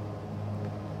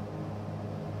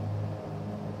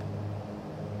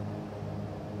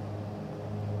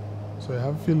 So I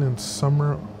have a feeling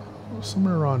somewhere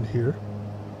around here.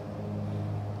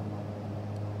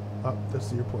 Ah, that's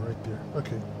the airport right there.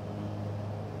 Okay.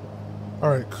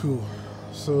 Alright, cool.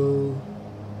 So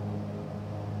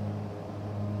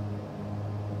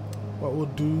what we'll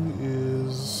do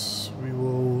is we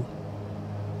will,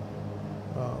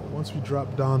 once we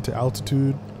drop down to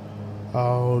altitude,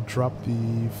 I'll drop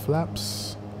the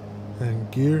flaps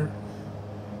and gear,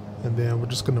 and then we're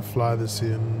just gonna fly this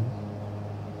in.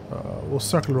 We'll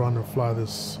circle around and fly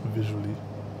this visually.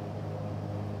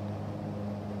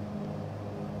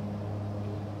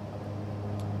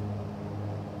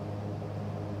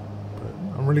 But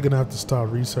I'm really gonna have to start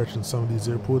researching some of these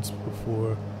airports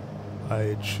before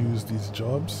I choose these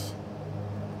jobs,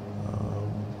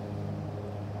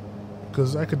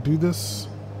 because I could do this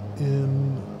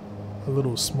in a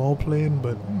little small plane,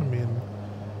 but I mean,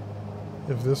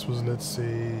 if this was, let's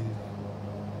say,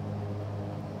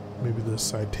 maybe the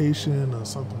Citation or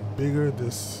something bigger,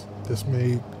 this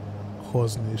may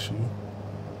cause an issue.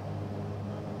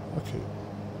 Okay.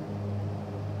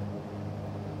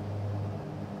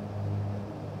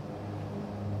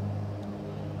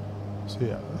 So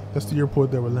yeah, that's the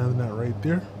airport that we're landing at right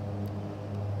there.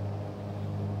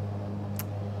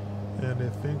 And I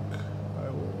think I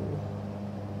will.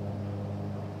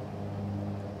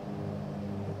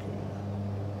 Okay.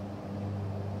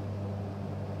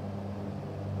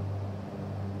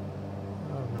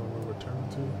 I don't know where we're turning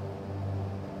to.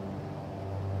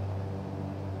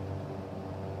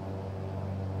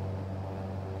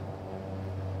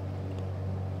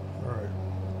 All right.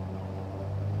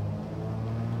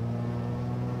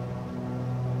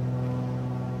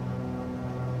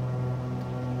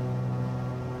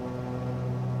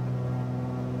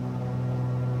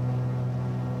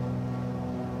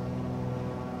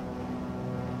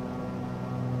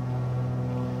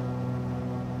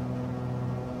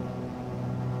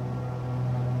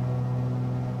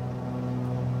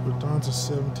 We're down to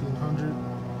 1700.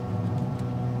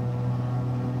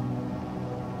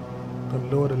 Gonna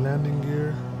lower the landing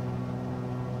gear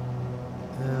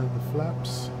and the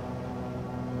flaps.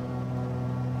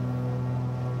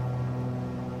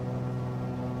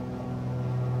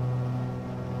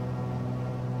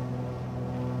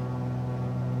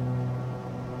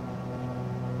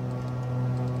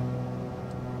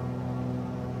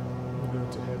 We're going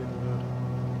to heading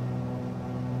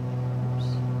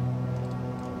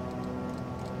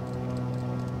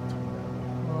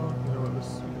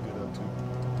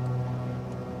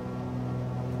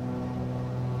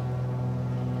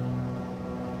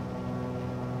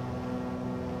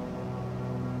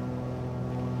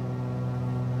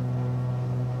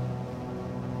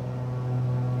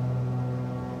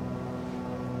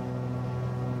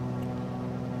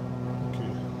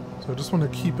So I just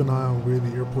want to keep an eye on where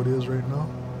the airport is right now.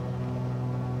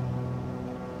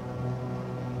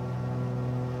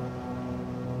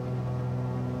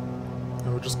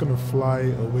 And we're just going to fly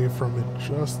away from it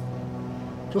just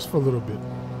for a little bit.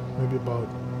 Maybe about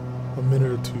a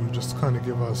minute or two, just to kind of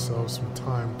give ourselves some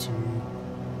time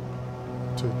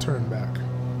to turn back.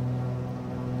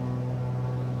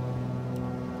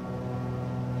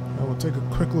 And we'll take a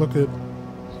quick look at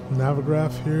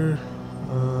Navigraph here.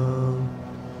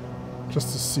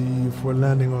 Just to see if we're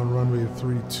landing on runway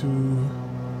 32.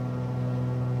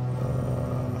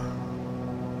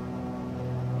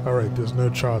 Alright, there's no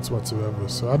charts whatsoever,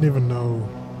 so I don't even know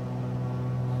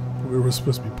where we're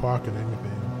supposed to be parking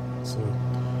anything. So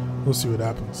we'll see what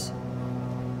happens.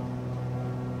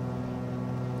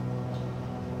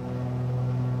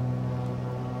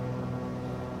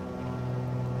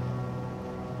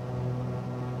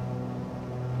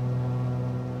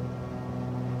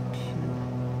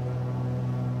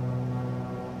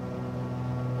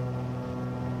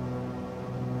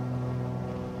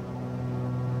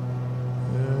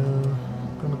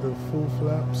 Full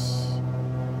flaps.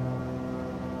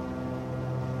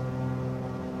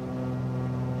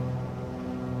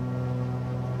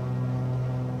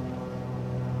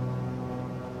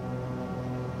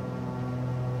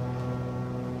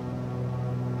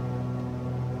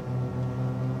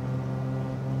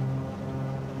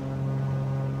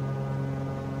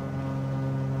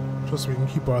 Just so we can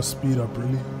keep our speed up,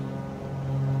 really.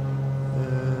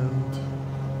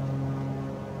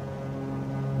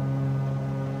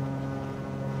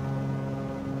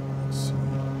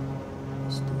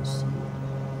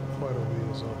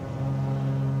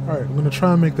 Alright, I'm going to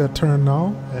try and make that turn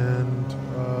now, and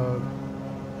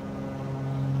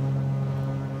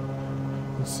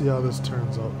let's see how this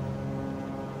turns out.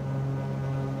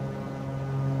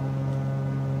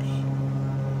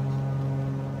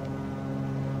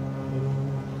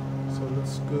 So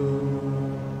let's go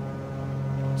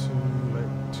to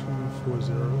like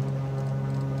 240.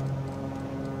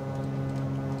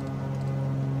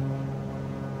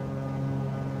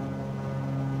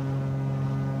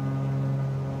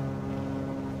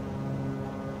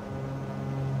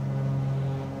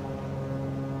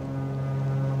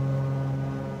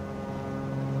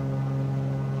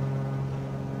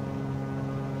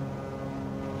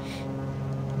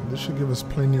 this should give us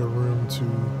plenty of room to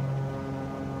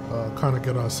kind of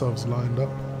get ourselves lined up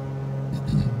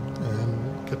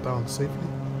and get down safely.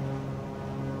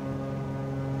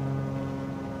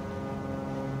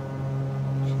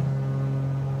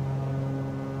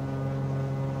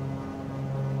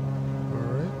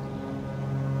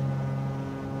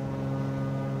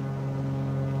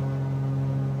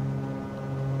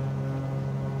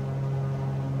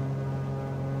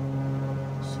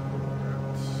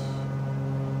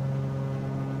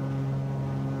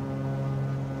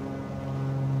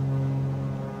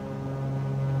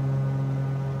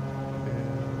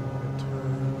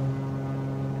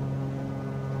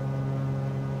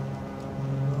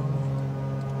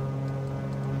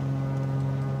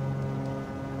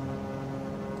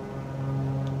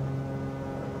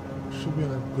 Should be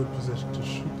in a good position to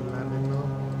shoot the landing now.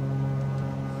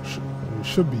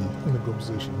 Should be in a good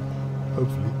position,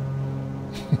 hopefully.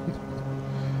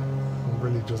 I'm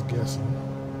really just guessing.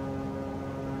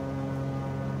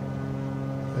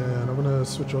 And I'm gonna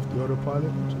switch off the autopilot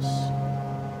and just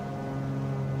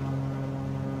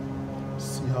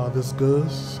see how this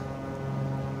goes.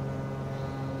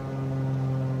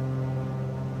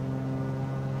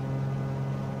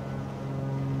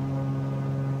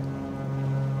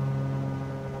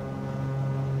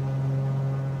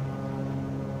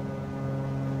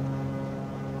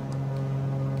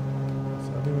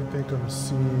 I think I'm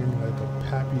seeing like a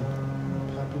pappy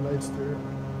lights there.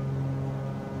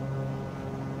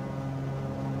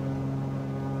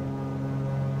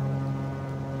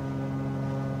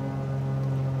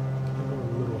 I'm a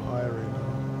little high right now.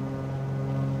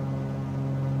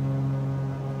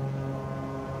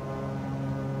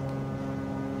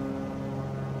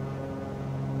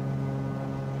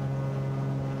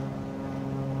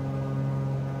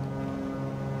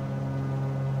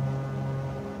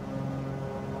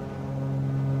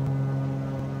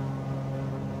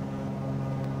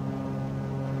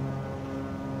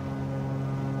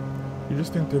 You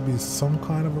just think there'd be some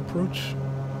kind of approach,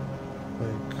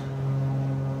 like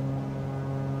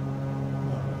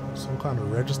some kind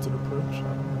of registered approach. I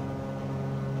don't know.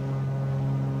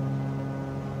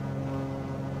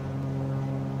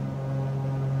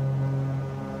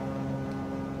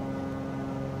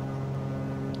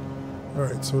 All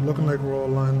right, so looking like we're all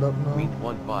lined up now. Wind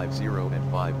 150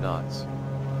 at 5 knots.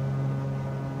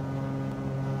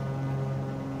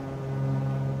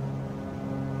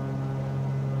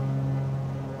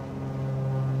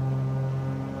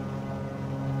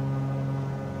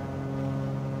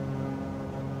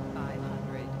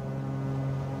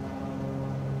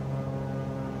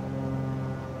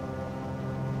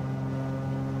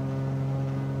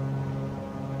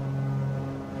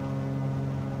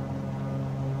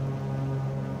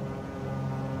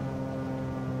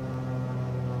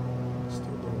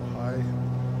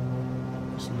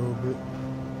 A little bit.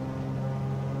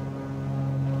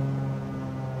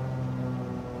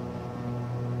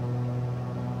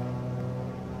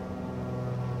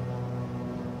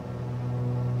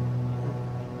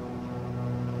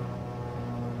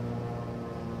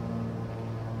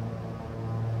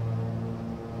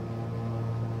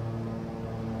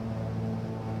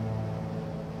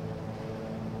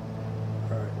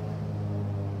 All right.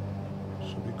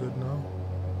 Should be good now.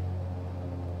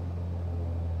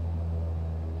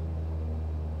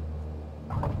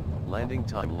 Landing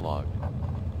time logged.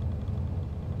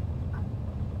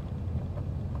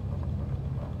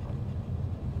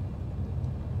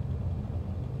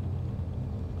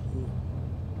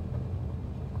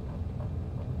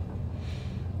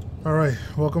 All right,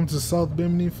 welcome to South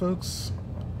Bimini, folks.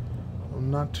 I'm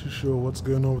not too sure what's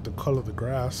going on with the color of the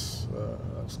grass.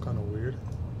 That's kind of weird.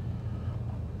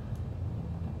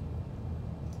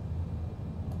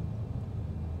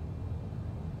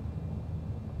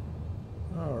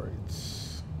 All right.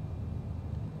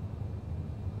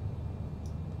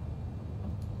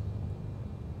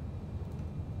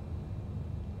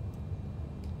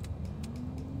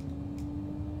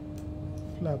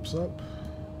 Flaps up.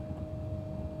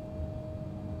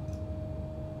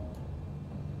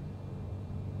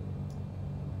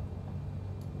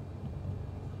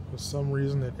 For some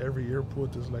reason at every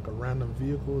airport there's like a random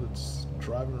vehicle that's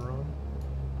driving around.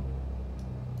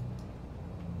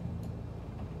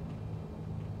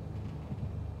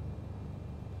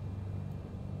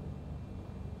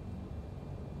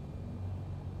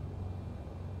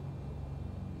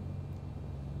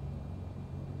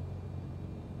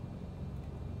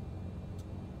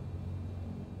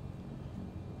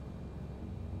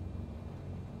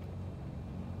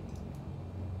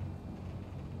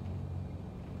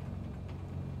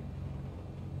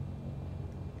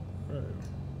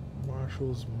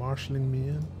 Marshall's marshalling me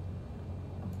in.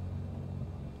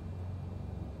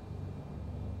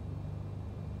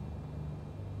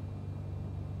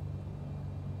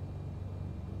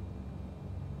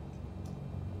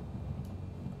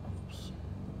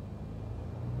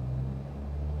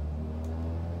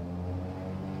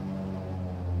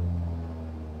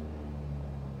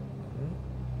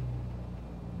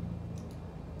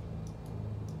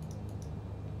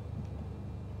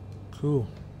 Cool.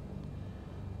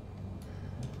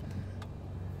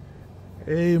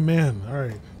 Amen. All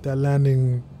right, that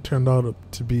landing turned out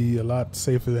to be a lot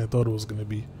safer than I thought it was going to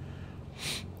be.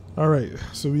 All right,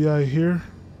 so we are here.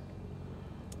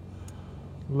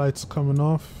 Lights coming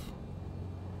off.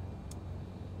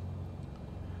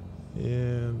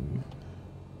 And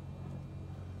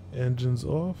engines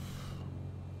off.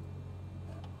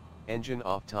 Engine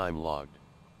off, time logged.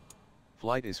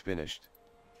 Flight is finished.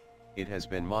 It has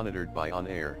been monitored by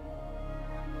OnAir.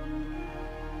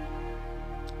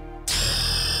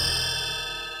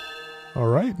 All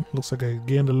right, looks like I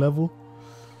gained a level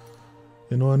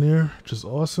in OnAir, which is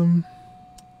awesome.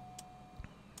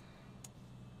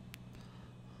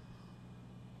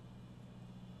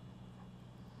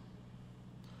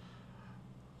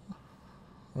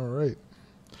 All right.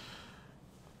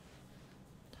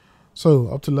 So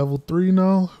up to level 3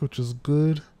 now, which is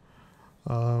good.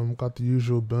 Got the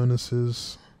usual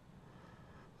bonuses.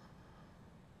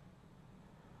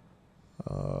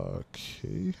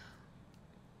 Okay.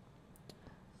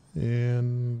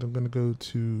 And I'm gonna go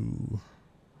to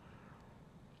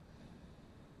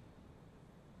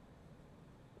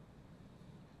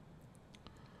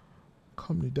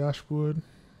company dashboard.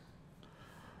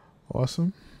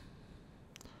 Awesome.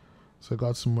 So I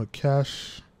got some more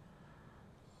cash.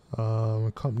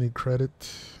 Company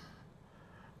credit.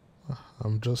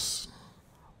 I'm just,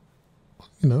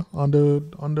 you know,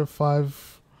 under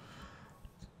five,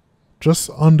 just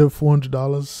under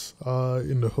 $400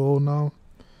 in the hole now.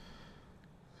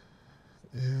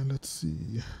 And let's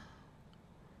see.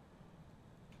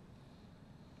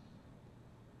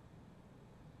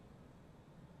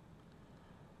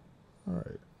 All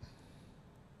right.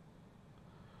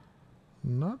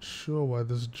 Not sure why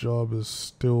this job is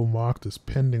still marked as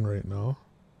pending right now.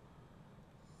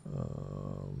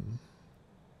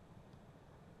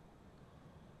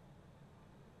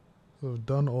 So I've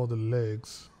done all the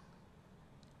legs.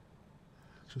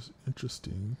 Just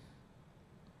interesting.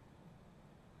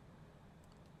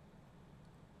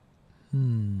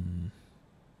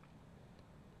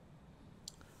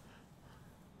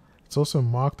 It's also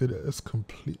marked it as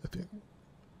complete, I think.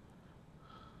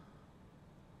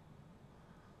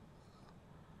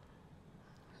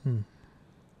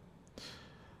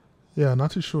 Yeah,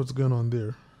 not too sure what's going on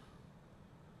there.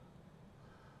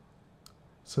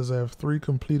 It says I have 3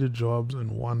 completed jobs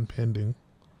and 1 pending.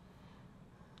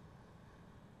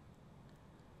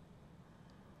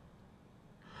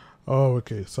 Oh,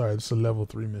 okay. Sorry, it's a level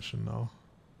 3 mission now.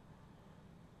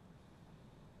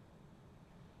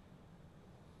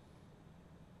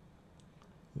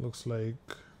 Looks like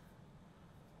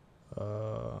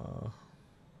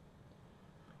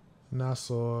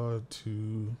Nassau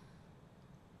to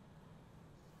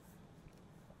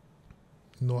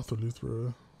North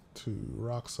Eleuthera to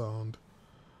Rock Sound,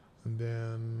 and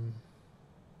then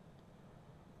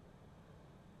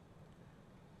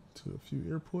to a few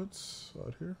airports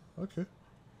out here. Okay.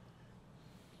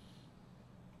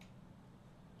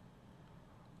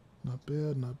 Not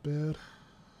bad, not bad.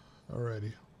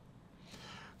 Alrighty.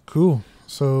 Cool.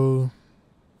 So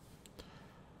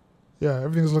yeah,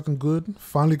 everything's looking good.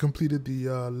 Finally completed the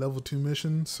level 2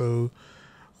 mission. So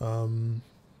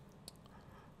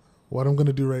what I'm going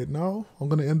to do right now, I'm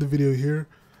going to end the video here.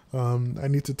 I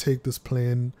need to take this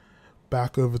plane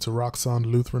back over to Rock Sound,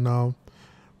 Eleuthera now.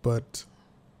 But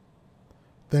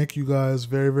thank you guys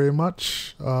very, very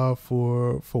much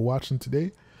for watching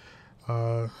today.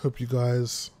 Hope you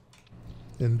guys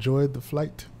enjoyed the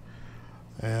flight.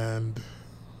 And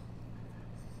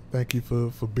thank you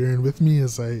for bearing with me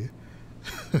as I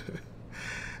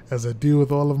as I deal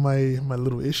with all of my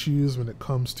little issues when it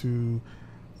comes to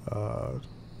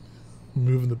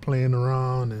moving the plane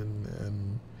around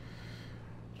and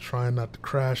trying not to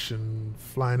crash and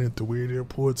flying into weird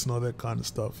airports and all that kind of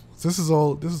stuff. This is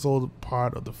all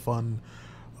part of the fun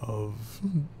of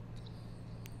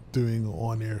doing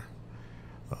OnAir.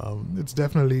 It's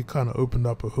definitely kind of opened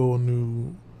up a whole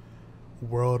new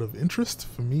world of interest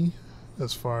for me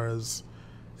as far as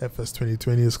FS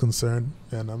 2020 is concerned,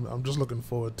 and I'm just looking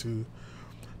forward to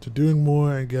doing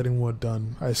more and getting more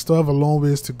done. I still have a long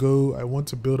ways to go. I want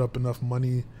to build up enough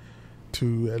money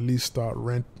to at least buy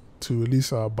me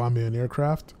an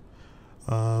aircraft.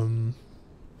 So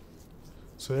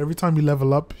every time you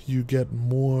level up, you get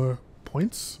more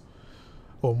points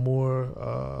or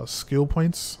more skill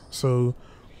points. So,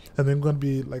 and then I'm going to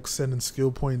be like sending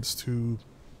skill points to.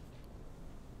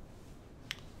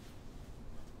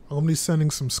 I'm going to be sending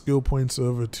some skill points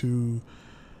over to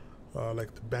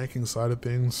like the banking side of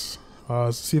things.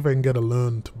 See if I can get a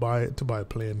loan to buy a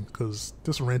plane, because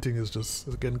this renting is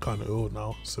getting kind of old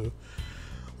now. So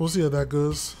we'll see how that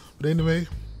goes. But anyway,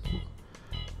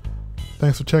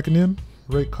 thanks for checking in.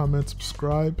 Rate, comment,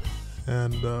 subscribe,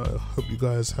 and hope you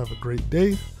guys have a great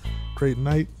day, great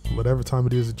night, whatever time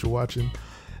it is that you're watching,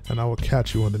 and I will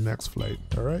catch you on the next flight.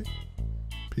 All right,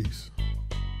 peace.